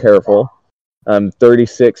Impish or Careful.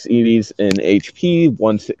 36 EVs in HP,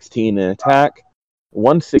 116 in attack,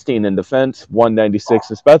 116 in defense,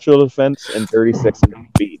 196 in special defense, and 36 in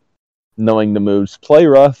speed. Knowing the moves Play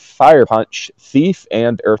Rough, Fire Punch, Thief,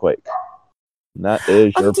 and Earthquake. And that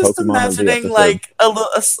is your I'm just Pokemon of the imagining episode. like a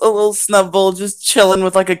little Snubbull just chilling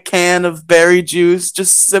with like a can of berry juice,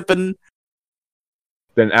 just sipping.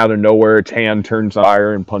 Then out of nowhere, its hand turns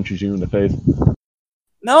fire and punches you in the face.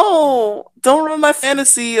 No, don't ruin my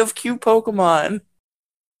fantasy of cute Pokemon.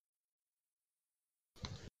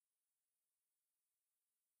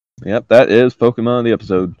 Yep, that is Pokemon of the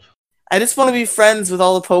episode. I just want to be friends with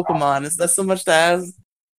all the Pokemon. Is that so much to ask?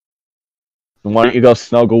 And why don't you go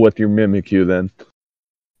snuggle with your Mimikyu then?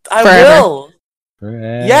 I Forever. will.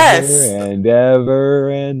 Forever Yes! and ever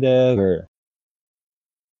and ever.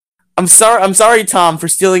 I'm sorry, Tom, for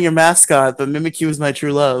stealing your mascot, but Mimikyu is my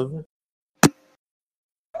true love.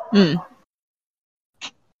 Hmm.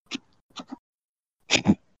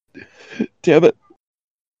 Damn it.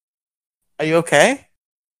 Are you okay?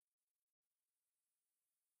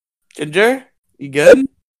 Ginger? You good?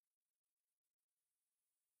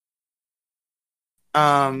 You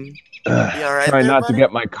alright Try there, not to buddy?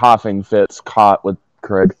 get my coughing fits caught with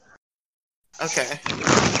Craig. Okay.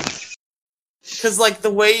 Because, like,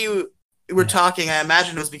 the way you were talking, I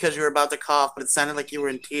imagined it was because you were about to cough, but it sounded like you were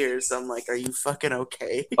in tears. So I'm like, are you fucking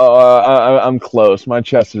okay? I'm close. My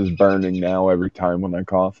chest is burning now every time when I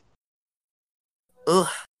cough. Ugh,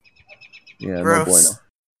 Yeah, no gross. bueno.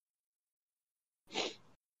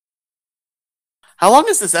 How long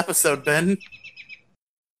has this episode been?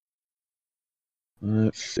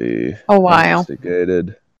 Let's see. A while.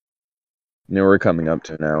 Investigated. No, we're coming up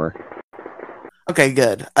to an hour. Okay,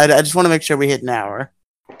 good. I just want to make sure we hit an hour.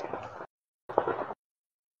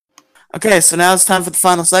 Okay, so now it's time for the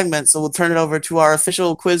final segment, so we'll turn it over to our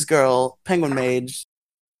official quiz girl, Penguin Mage.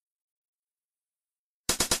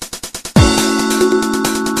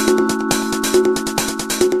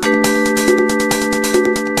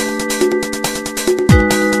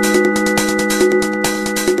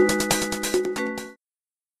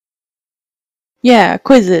 Yeah,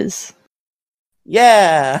 quizzes.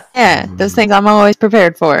 Yeah, Yeah, those things I'm always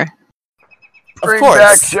prepared for. of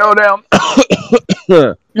course. Showdown.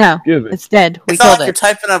 No, Give it. it's dead. We It's not killed like you're it.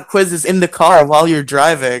 typing up quizzes in the car while you're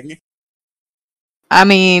driving. I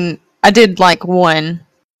mean, I did like one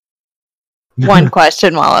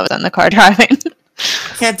question while I was in the car driving.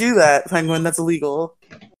 You can't do that, Penguin. That's illegal.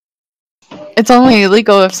 It's only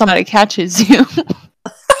illegal if somebody catches you.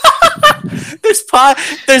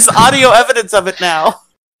 There's audio evidence of it now.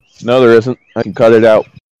 No, there isn't. I can cut it out.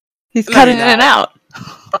 He's No, cutting you're it not.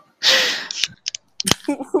 out.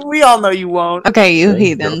 We all know you won't. Okay, you Okay,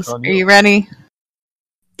 heathens. joke on Are you. you ready?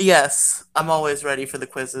 Yes, I'm always ready for the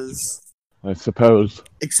quizzes. I suppose.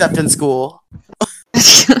 Except in school.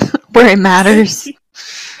 Where it matters.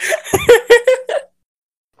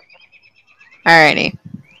 Alrighty.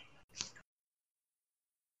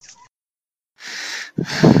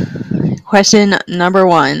 Question number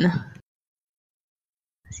 1.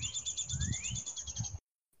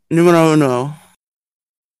 Numero uno.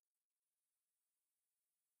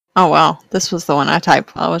 Oh wow, this was the one I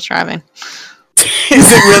typed while I was driving. Is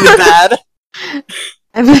it really bad?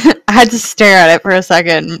 I had to stare at it for a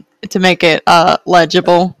second. to make it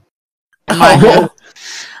legible. Oh.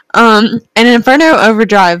 An Inferno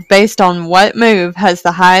Overdrive based on what move has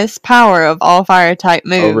the highest power of all fire type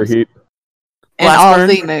moves Overheat. and all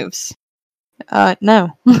Blast Z burn? moves? No.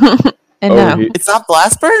 And no, Overheat. It's not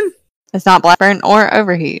blast burn? it's not Black Burn or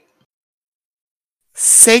Overheat.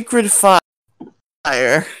 Sacred fire.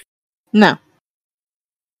 No.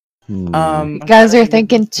 Hmm. You guys are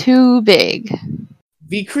thinking too big.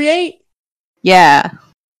 V create? Yeah.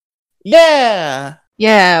 Yeah.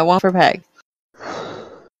 Yeah, one for Peg.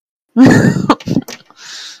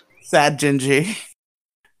 Sad Gingy.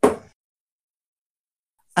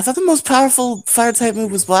 I thought the most powerful fire type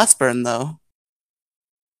move was blast burn though.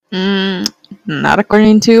 Not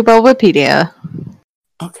according to Bulbapedia.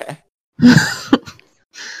 Okay.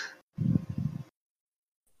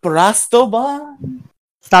 Brastoba?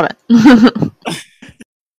 Stop it.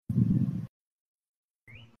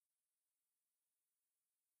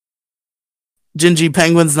 Gingy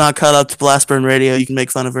Penguin's not caught up to blast burn radio. You can make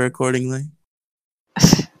fun of her accordingly.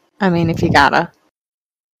 I mean, if you gotta.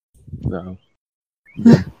 No.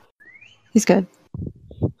 He's good.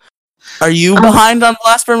 Are you behind on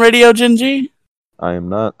blast burn radio, Gingy? I am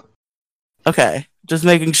not. Okay. Just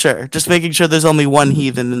making sure. Just making sure there's only one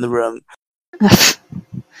heathen in the room.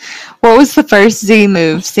 What was the first Z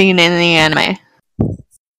move seen in the anime?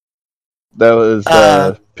 That was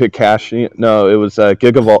Pikachu. No, it was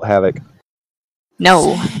Gigavolt Havoc.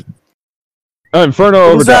 No. Oh, Inferno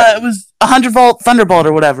Overdrive. It was 100 volt Thunderbolt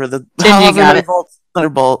or whatever. The Gingy however got many it. volts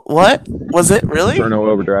Thunderbolt. What? Was it really? Inferno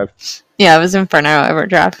Overdrive. Yeah, it was Inferno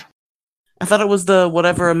Overdrive. I thought it was the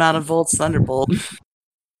whatever amount of volts Thunderbolt.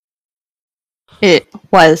 It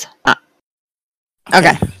was not.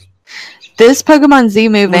 Okay. This Pokemon Z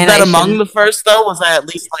move Was that animation. among the first though? Was that at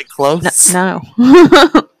least like close? No.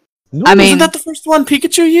 No, I mean, Isn't that the first one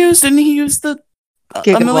Pikachu used? Didn't he use the a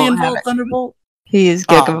Gigavolt million volt Havoc. Thunderbolt? He's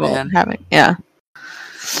Aw, Gigavolt man. having, yeah.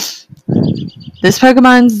 This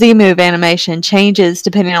Pokemon Z move animation changes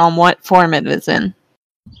depending on what form it is in.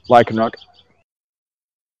 Lycanroc.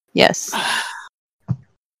 Yes.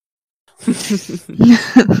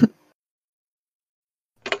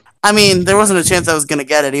 I mean, there wasn't a chance I was gonna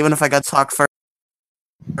get it, even if I got talk first.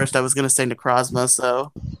 First, I was gonna say Necrozma,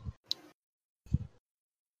 so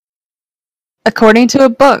According to a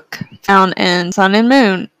book found in Sun and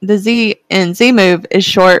Moon, the Z in Z move is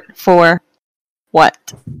short for what?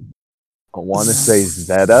 I want to say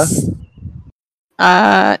Zeta.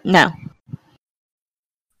 No.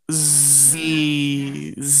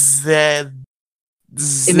 Z.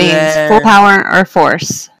 It means full power or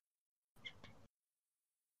force.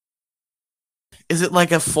 Is it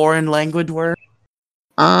like a foreign language word?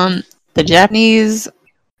 The Japanese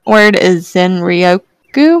word is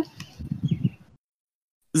Zenryoku.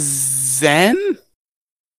 Zen?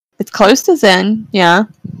 It's close to Zen, yeah.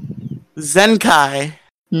 Zenkai.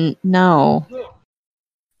 No.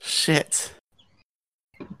 Shit.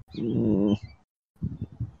 Mm.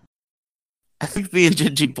 I think me and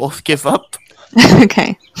Gingy both give up.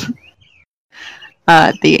 Okay.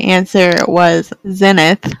 The answer was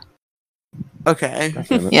Zenith. Okay.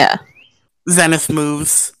 Yeah. Zenith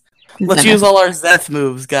moves. Let's Zenith. use all our Zenith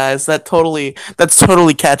moves, guys. That's totally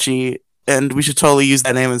catchy, and we should totally use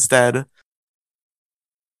that name instead.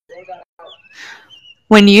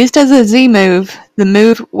 When used as a Z move, the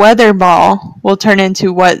move Weather Ball will turn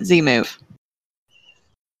into what Z move?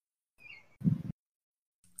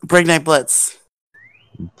 Breakneck Blitz.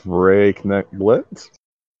 Breakneck Blitz.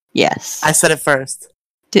 Yes. I said it first.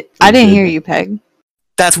 I didn't hear you, Peg.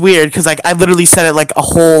 That's weird, because I literally said it like a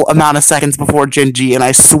whole amount of seconds before Gingy, and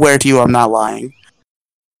I swear to you I'm not lying.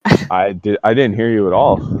 I didn't hear you at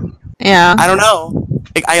all. Yeah. I don't know.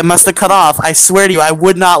 I must have cut off. I swear to you, I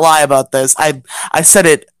would not lie about this. I said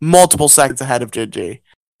it multiple seconds ahead of Gingy.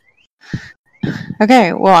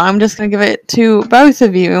 Okay, well, I'm just going to give it to both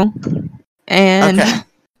of you. And Okay.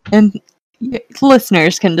 and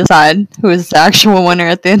listeners can decide who is the actual winner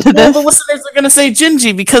at the end of Well, this. the listeners are going to say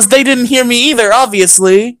Gingy because they didn't hear me either,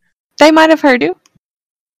 obviously. They might have heard you.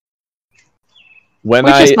 When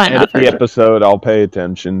We I just might not edit the heard it. episode, I'll pay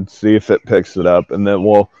attention, see if it picks it up, and then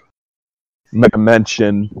we'll make a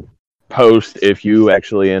mention post if you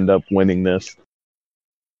actually end up winning this.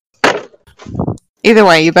 Either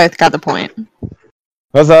way, you both got the point.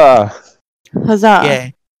 Huzzah! Huzzah.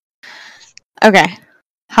 Yay. Okay.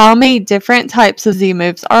 How many different types of Z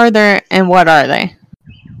moves are there, and what are they?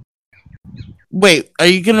 Wait, are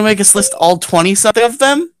you going to make us list all 20-something of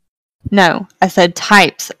them? No, I said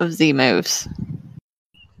types of Z moves.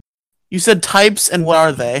 You said types, and what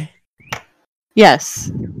are they?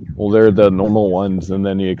 Yes. Well, they're the normal ones and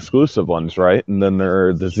then the exclusive ones, right? And then there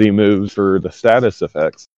are the Z moves for the status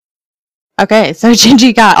effects. Okay, so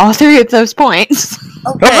Gingy got all 3 of those points.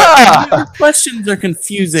 Okay, your questions are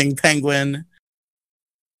confusing, Penguin.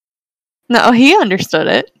 No, he understood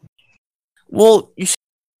it. Well, you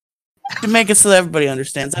should make it so that everybody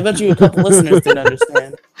understands. I bet you a couple listeners didn't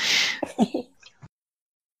understand.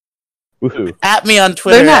 Woohoo. At me on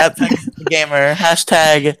Twitter, They're not- at Penguin Gamer,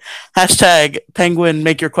 hashtag Penguin,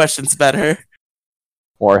 make your questions better.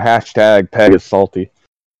 Or hashtag Peg is salty.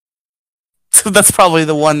 So that's probably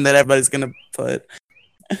the one that everybody's gonna put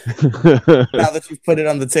now that you've put it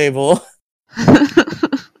on the table.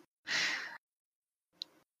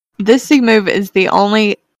 This Z move is the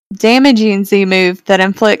only damaging Z move that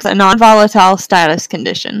inflicts a non-volatile status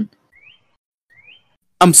condition.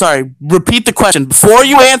 I'm sorry, repeat the question. Before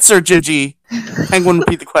you answer, Gingy, Penguin,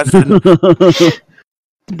 repeat the question.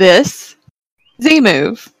 This Z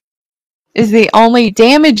move is the only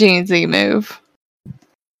damaging Z move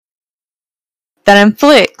that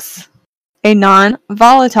inflicts a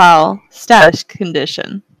non-volatile status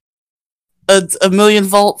condition. A million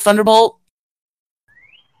volt Thunderbolt?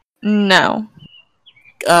 No.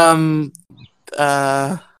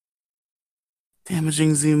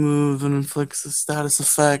 Damaging Z move and inflicts a status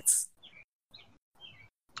effect.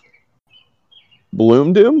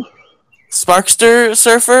 Bloom Doom? Sparkster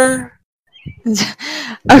Surfer?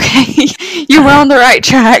 Okay, you were on the right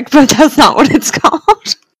track, but that's not what it's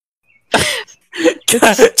called.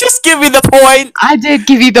 Just give me the point! I did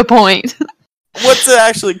give you the point. What's it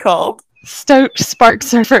actually called? Stoked Spark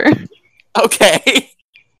Surfer. Okay.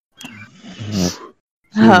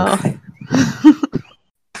 Oh.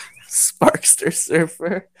 Sparkster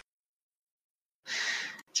Surfer.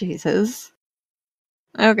 Jesus.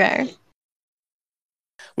 Okay.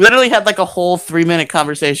 We literally had like a whole 3-minute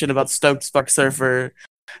conversation about Stoked Spark Surfer,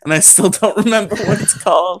 and I still don't remember what it's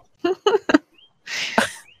called.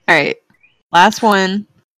 Alright. Last one.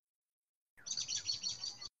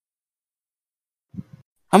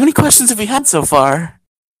 How many questions have we had so far?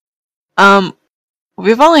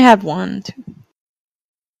 We've only had 1, 2,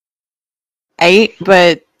 8,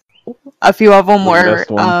 but a few of them We were,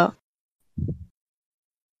 missed one.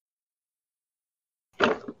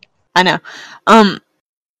 I know.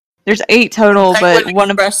 There's 8 total, but Penguin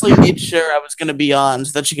one of expressly made sure I was going to be on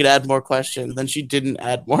so that she could add more questions. Then she didn't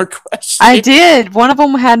add more questions. I did. One of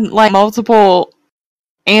them had like multiple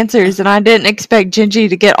answers, and I didn't expect Gingy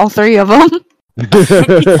to get all 3 of them.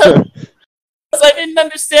 Because I didn't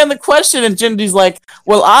understand the question, and Gingy's like,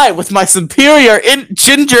 "Well, I, with my superior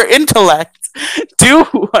ginger intellect, do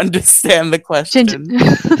understand the question."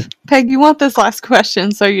 Ginger, Peg, you want this last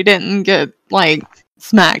question so you didn't get like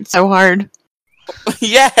smacked so hard.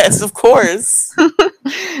 Yes, of course.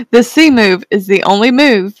 The C move is the only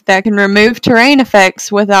move that can remove terrain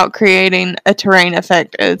effects without creating a terrain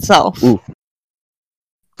effect itself. Ooh.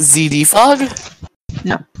 ZD Fog?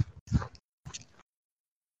 No.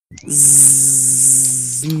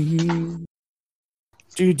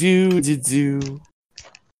 Do.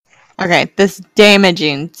 Okay, this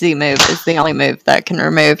damaging Z move is the only move that can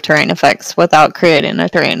remove terrain effects without creating a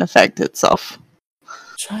terrain effect itself.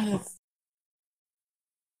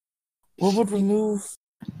 What would remove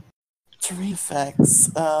terrain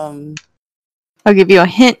effects? I'll give you a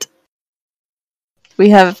hint. We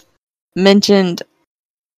have mentioned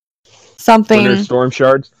something Winter Storm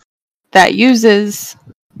Shards? that uses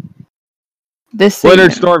this Z Winter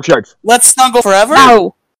move. Storm Shards. Let's Snuggle Forever?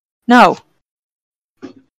 No.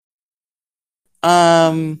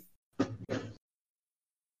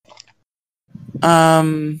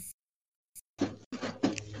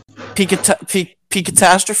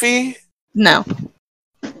 Catastrophe? No.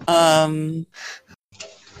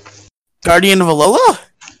 Guardian of Alola?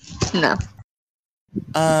 No.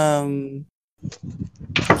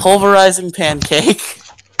 Pulverizing Pancake.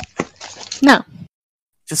 No.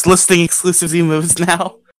 Just listing exclusive Z moves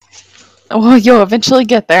now. Well, you'll eventually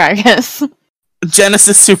get there, I guess.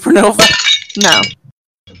 Genesis Supernova. No.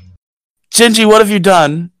 Gingy, what have you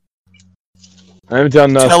done? I haven't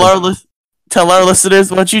done nothing. Tell our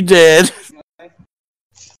listeners what you did.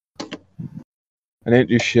 I didn't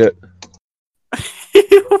do shit.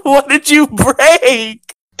 What did you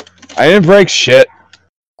break? I didn't break shit.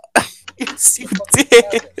 Yes, you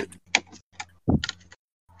did.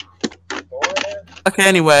 Okay,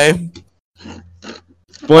 anyway.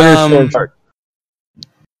 Winter Storm Shard.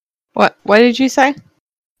 What did you say?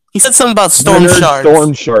 He said something about Storm Winter Shards.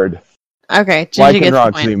 Storm Shard. Okay, Gingy Like gets and the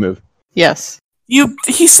Rock point. Z move. Yes.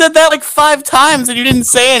 He said that like 5 times and you didn't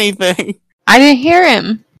say anything. I didn't hear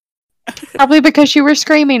him. Probably because you were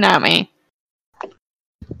screaming at me.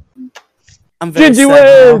 I'm very Gingy sad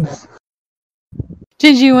now. wins!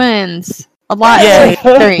 Gigi wins. A lot Yay.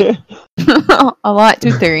 to 3. A lot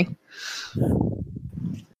to 3.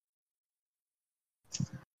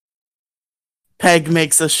 Peg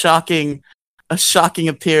makes a shocking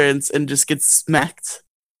appearance and just gets smacked.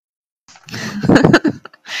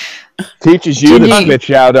 Teaches you to Gingy.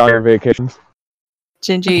 bitch out on your vacations.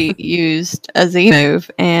 Gingy used a Z move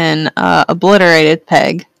and obliterated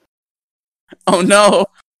Peg. Oh no!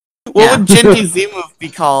 What Yeah. would Gingy's Z move be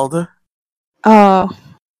called? Oh,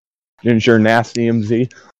 Ginger Nasty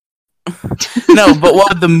MZ. No, but what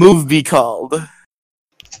would the move be called?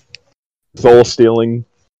 Soul stealing.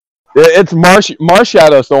 It's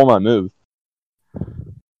Marshadow stole my move.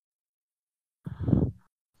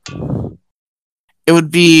 It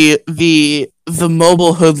would be the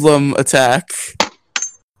mobile hoodlum attack.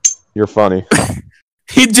 You're funny.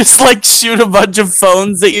 He'd just like shoot a bunch of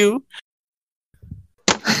phones at you.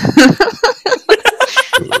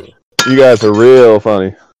 You guys are real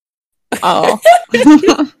funny. oh.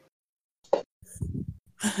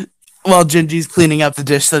 While Gingy's cleaning up the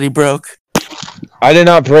dish that he broke. I did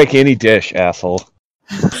not break any dish, asshole.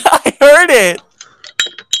 I heard it!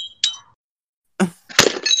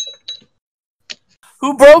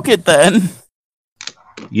 Who broke it then?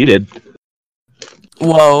 You did.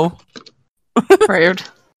 Whoa. Rude.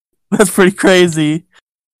 That's pretty crazy.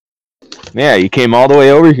 Yeah, you came all the way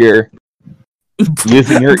over here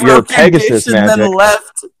using your Broke Pegasus dish and magic. then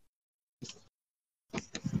left.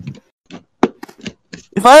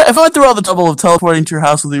 If I went through all the trouble of teleporting to your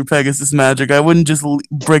house with your Pegasus magic, I wouldn't just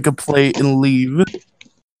break a plate and leave.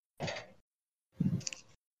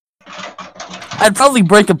 I'd probably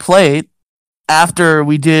break a plate after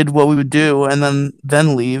we did what we would do, and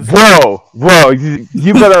then leave. Whoa,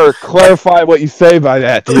 you better clarify what you say by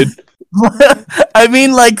that, dude. I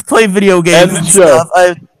mean, like, play video games End the and show.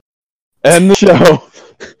 stuff. End the show.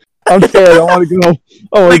 I'm scared. I want to go.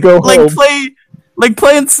 I want to go home.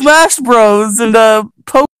 Playing Smash Bros. And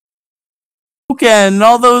Pokken and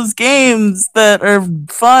all those games that are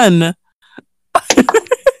fun.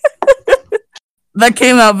 That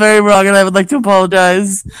came out very wrong, and I would like to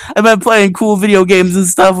apologize. I meant playing cool video games and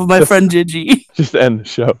stuff with my friend Gigi. Just end the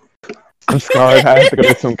show. I'm sorry. I have to go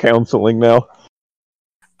get some counseling now.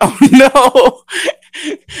 Oh no!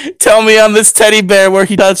 Tell me on this teddy bear where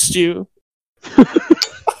he touched you.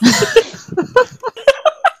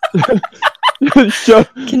 show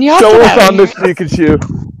Can you show us also on this Pikachu.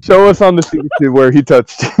 Show us on the Pikachu where he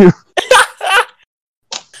touched you.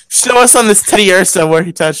 Show us on this Teddy Ursa where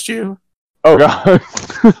he touched you. Oh god.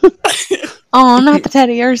 Oh, not the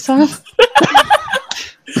Teddy Ursa.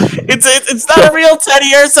 It's not a real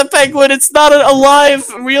Teddy Ursa penguin. It's not a live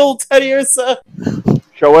real Teddy Ursa.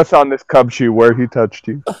 Show us on this Cubchoo where he touched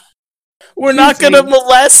you. We're not gonna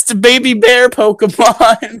molest baby bear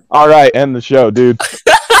Pokemon. Alright, end the show, dude.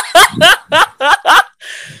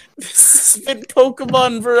 This has been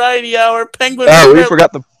Pokemon Variety Hour. Penguin. Oh, we Bear,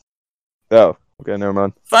 forgot the... Oh, okay, never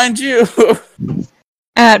mind. Find you.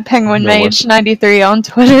 At Penguin No Mage 93 on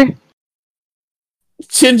Twitter.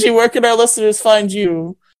 Gingy, where can our listeners find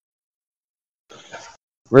you?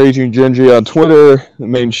 Raging Gingy on Twitter. The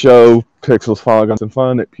main show, Pixels, Polygons, and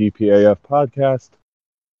Fun at PPAF Podcast.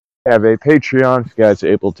 I have a Patreon if you guys are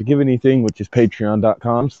able to give anything, which is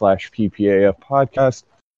patreon.com/PPAF Podcast.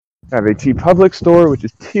 I have a TeePublic store, which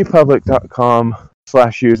is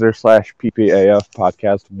tpublic.com/user/PPAF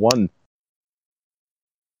Podcast 1.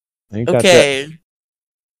 I think that's it. Okay.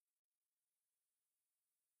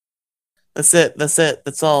 That's it.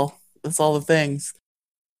 That's all. That's all the things.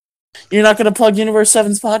 You're not gonna plug Universe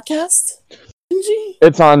 7's podcast? Gingy?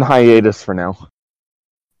 It's on hiatus for now.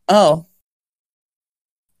 Oh.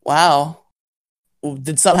 Wow. Well,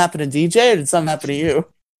 did something happen to DJ or did something happen to you?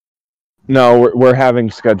 No, we're having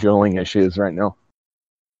scheduling issues right now.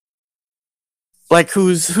 Like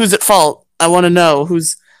who's at fault? I want to know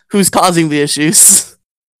who's causing the issues.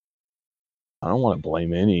 I don't want to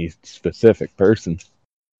blame any specific person.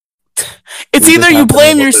 It's We either just you have to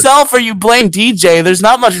blame deal with it. yourself or you blame DJ. There's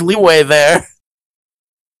not much leeway there.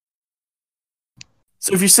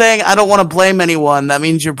 So if you're saying I don't want to blame anyone, that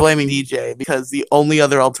means you're blaming DJ because the only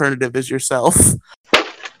other alternative is yourself.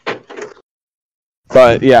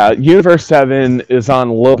 But yeah, Universe 7 is on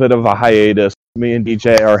a little bit of a hiatus. Me and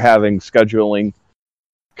DJ are having scheduling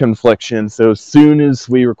confliction, so as soon as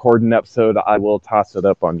we record an episode, I will toss it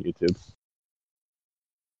up on YouTube.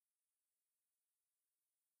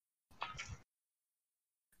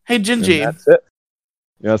 Hey And Gingy, that's it.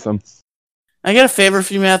 Yes, I get a favor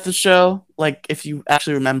from you at the show. Like if you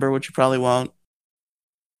actually remember, which you probably won't.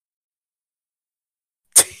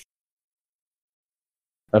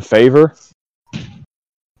 a favor.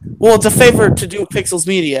 Well, it's a favor to do Pixels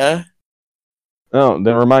Media. Oh,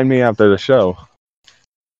 then remind me after the show.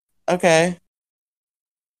 Okay. I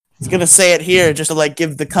was gonna say it here just to like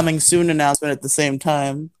give the coming soon announcement at the same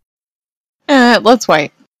time. Let's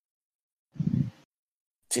wait.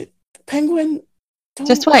 Penguin, don't...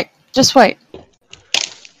 Just wait. Just wait.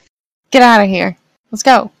 Get out of here. Let's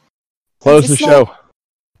go. Close the It's show.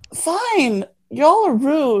 Fine. Y'all are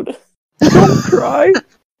rude. Don't cry.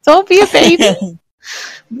 Don't be a baby.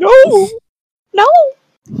 No. No.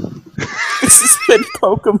 This has been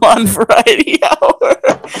Pokemon Variety Hour.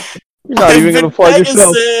 You're not even going to plug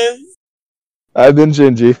yourself. Pegasus, I've been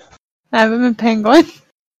Gingy. I haven't been Penguin.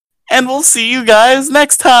 and we'll see you guys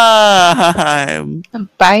next time.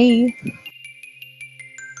 Bye.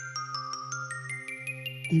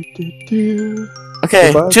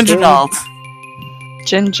 Okay, Goodbye, Ginger friend. Nalt,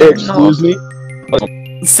 Ginger. Excuse me.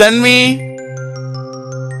 send me.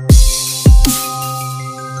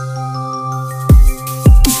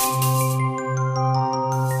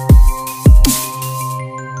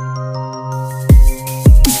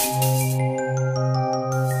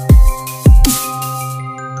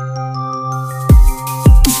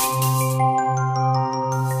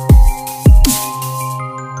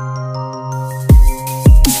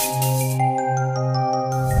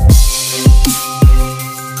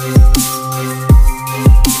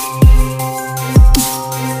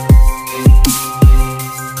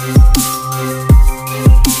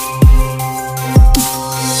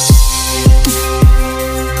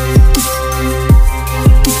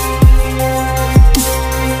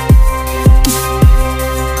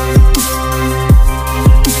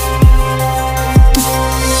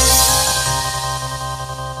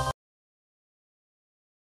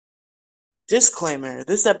 Disclaimer,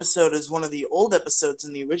 this episode is one of the old episodes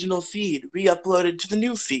in the original feed, re-uploaded to the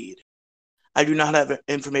new feed. I do not have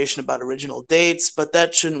information about original dates, but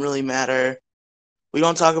that shouldn't really matter. We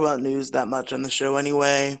don't talk about news that much on the show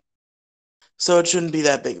anyway, so it shouldn't be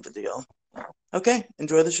that big of a deal. Okay,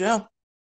 enjoy the show.